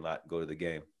parking lot and go to the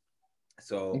game.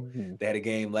 So they had a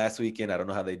game last weekend. I don't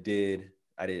know how they did.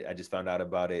 I just found out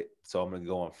about it. So I'm gonna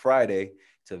go on Friday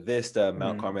to Vista,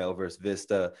 Mount Carmel versus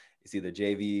Vista. It's either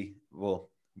JV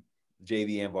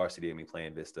and varsity and me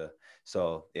playing Vista.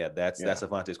 So yeah, that's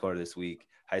Avante's corner this week.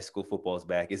 High school football is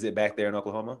back. Is it back there in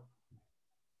Oklahoma?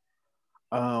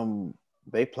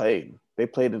 They played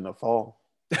in the fall.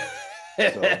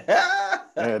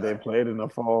 Yeah, they played in the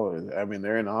fall. I mean,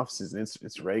 they're in off season.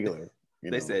 It's regular.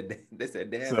 They said,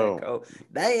 damn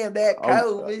that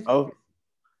COVID. Oh,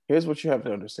 here's what you have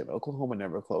to understand. Oklahoma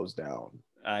never closed down.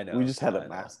 I know. We just had a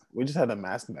mask. We just had a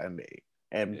mask mandate,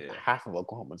 and half of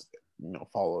Oklahomans,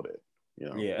 followed it.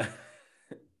 Yeah.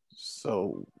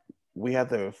 So we had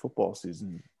the football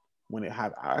season when it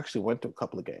had. I actually went to a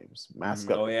couple of games. Mask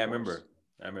up. Oh yeah, I remember.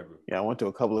 Yeah, I went to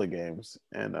a couple of games,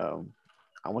 and I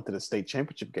went to the state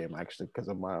championship game actually because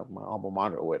of my alma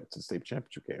mater went to the state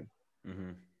championship game.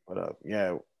 But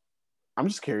yeah, I'm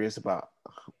just curious about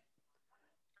how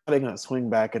they're gonna swing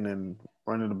back and then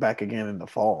run it back again in the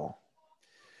fall.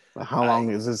 How long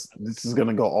is this? This is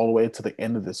gonna go all the way to the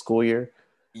end of the school year,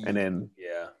 and then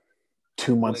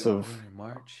 2 months of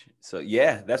March. So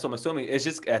yeah, that's what I'm assuming. It's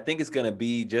just I think it's gonna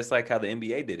be just like how the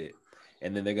NBA did it,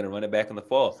 and then they're gonna run it back in the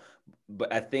fall.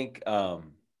 But I think I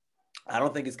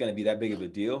don't think it's gonna be that big of a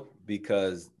deal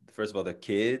because first of all, the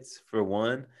kids for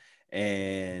one,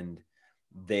 and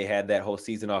they had that whole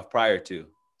season off prior to.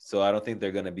 So I don't think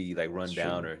they're gonna be like run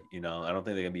down or I don't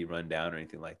think they're gonna be run down or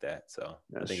anything like that. So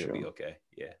I think it'll be okay.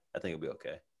 Yeah, I think it'll be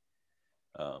okay.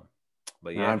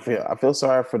 But yeah, I feel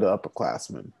sorry for the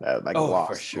upperclassmen that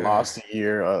lost a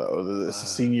year. It's a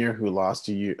senior who lost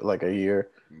a year.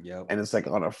 Yep. And it's like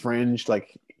on a fringe,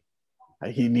 like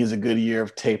he needs a good year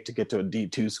of tape to get to a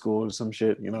D2 school or some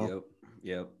shit.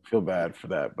 Yep. Feel bad for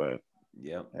that, but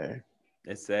hey,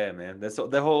 it's sad, man. That's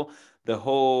the whole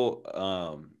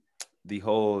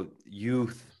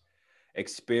youth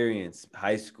experience,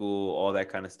 high school, all that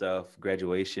kind of stuff,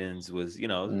 graduations was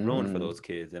ruined for those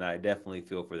kids, and I definitely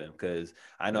feel for them because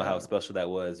I know how special that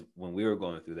was when we were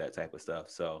going through that type of stuff.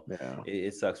 So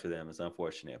it sucks for them. It's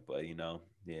unfortunate, but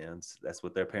that's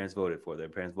what their parents voted for. Their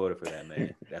parents voted for that,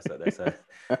 man.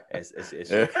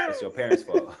 It's your parents'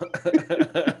 fault.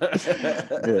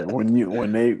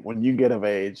 When you get of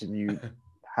age and you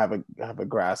have a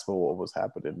grasp of what was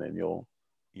happening, then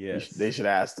they should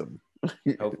ask them.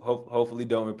 Hopefully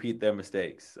don't repeat their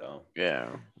mistakes. So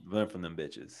learn from them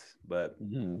bitches. But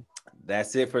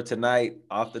that's it for tonight.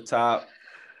 Off the top,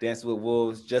 Dancing with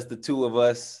Wolves, just the two of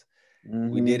us.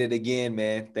 We did it again,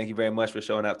 man. Thank you very much for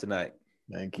showing up tonight.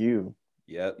 Thank you.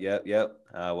 Yep.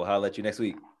 We'll holler at you next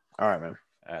week. All right, man.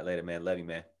 All right, later, man. Love you,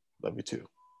 man. Love you too.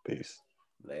 Peace.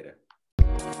 Later.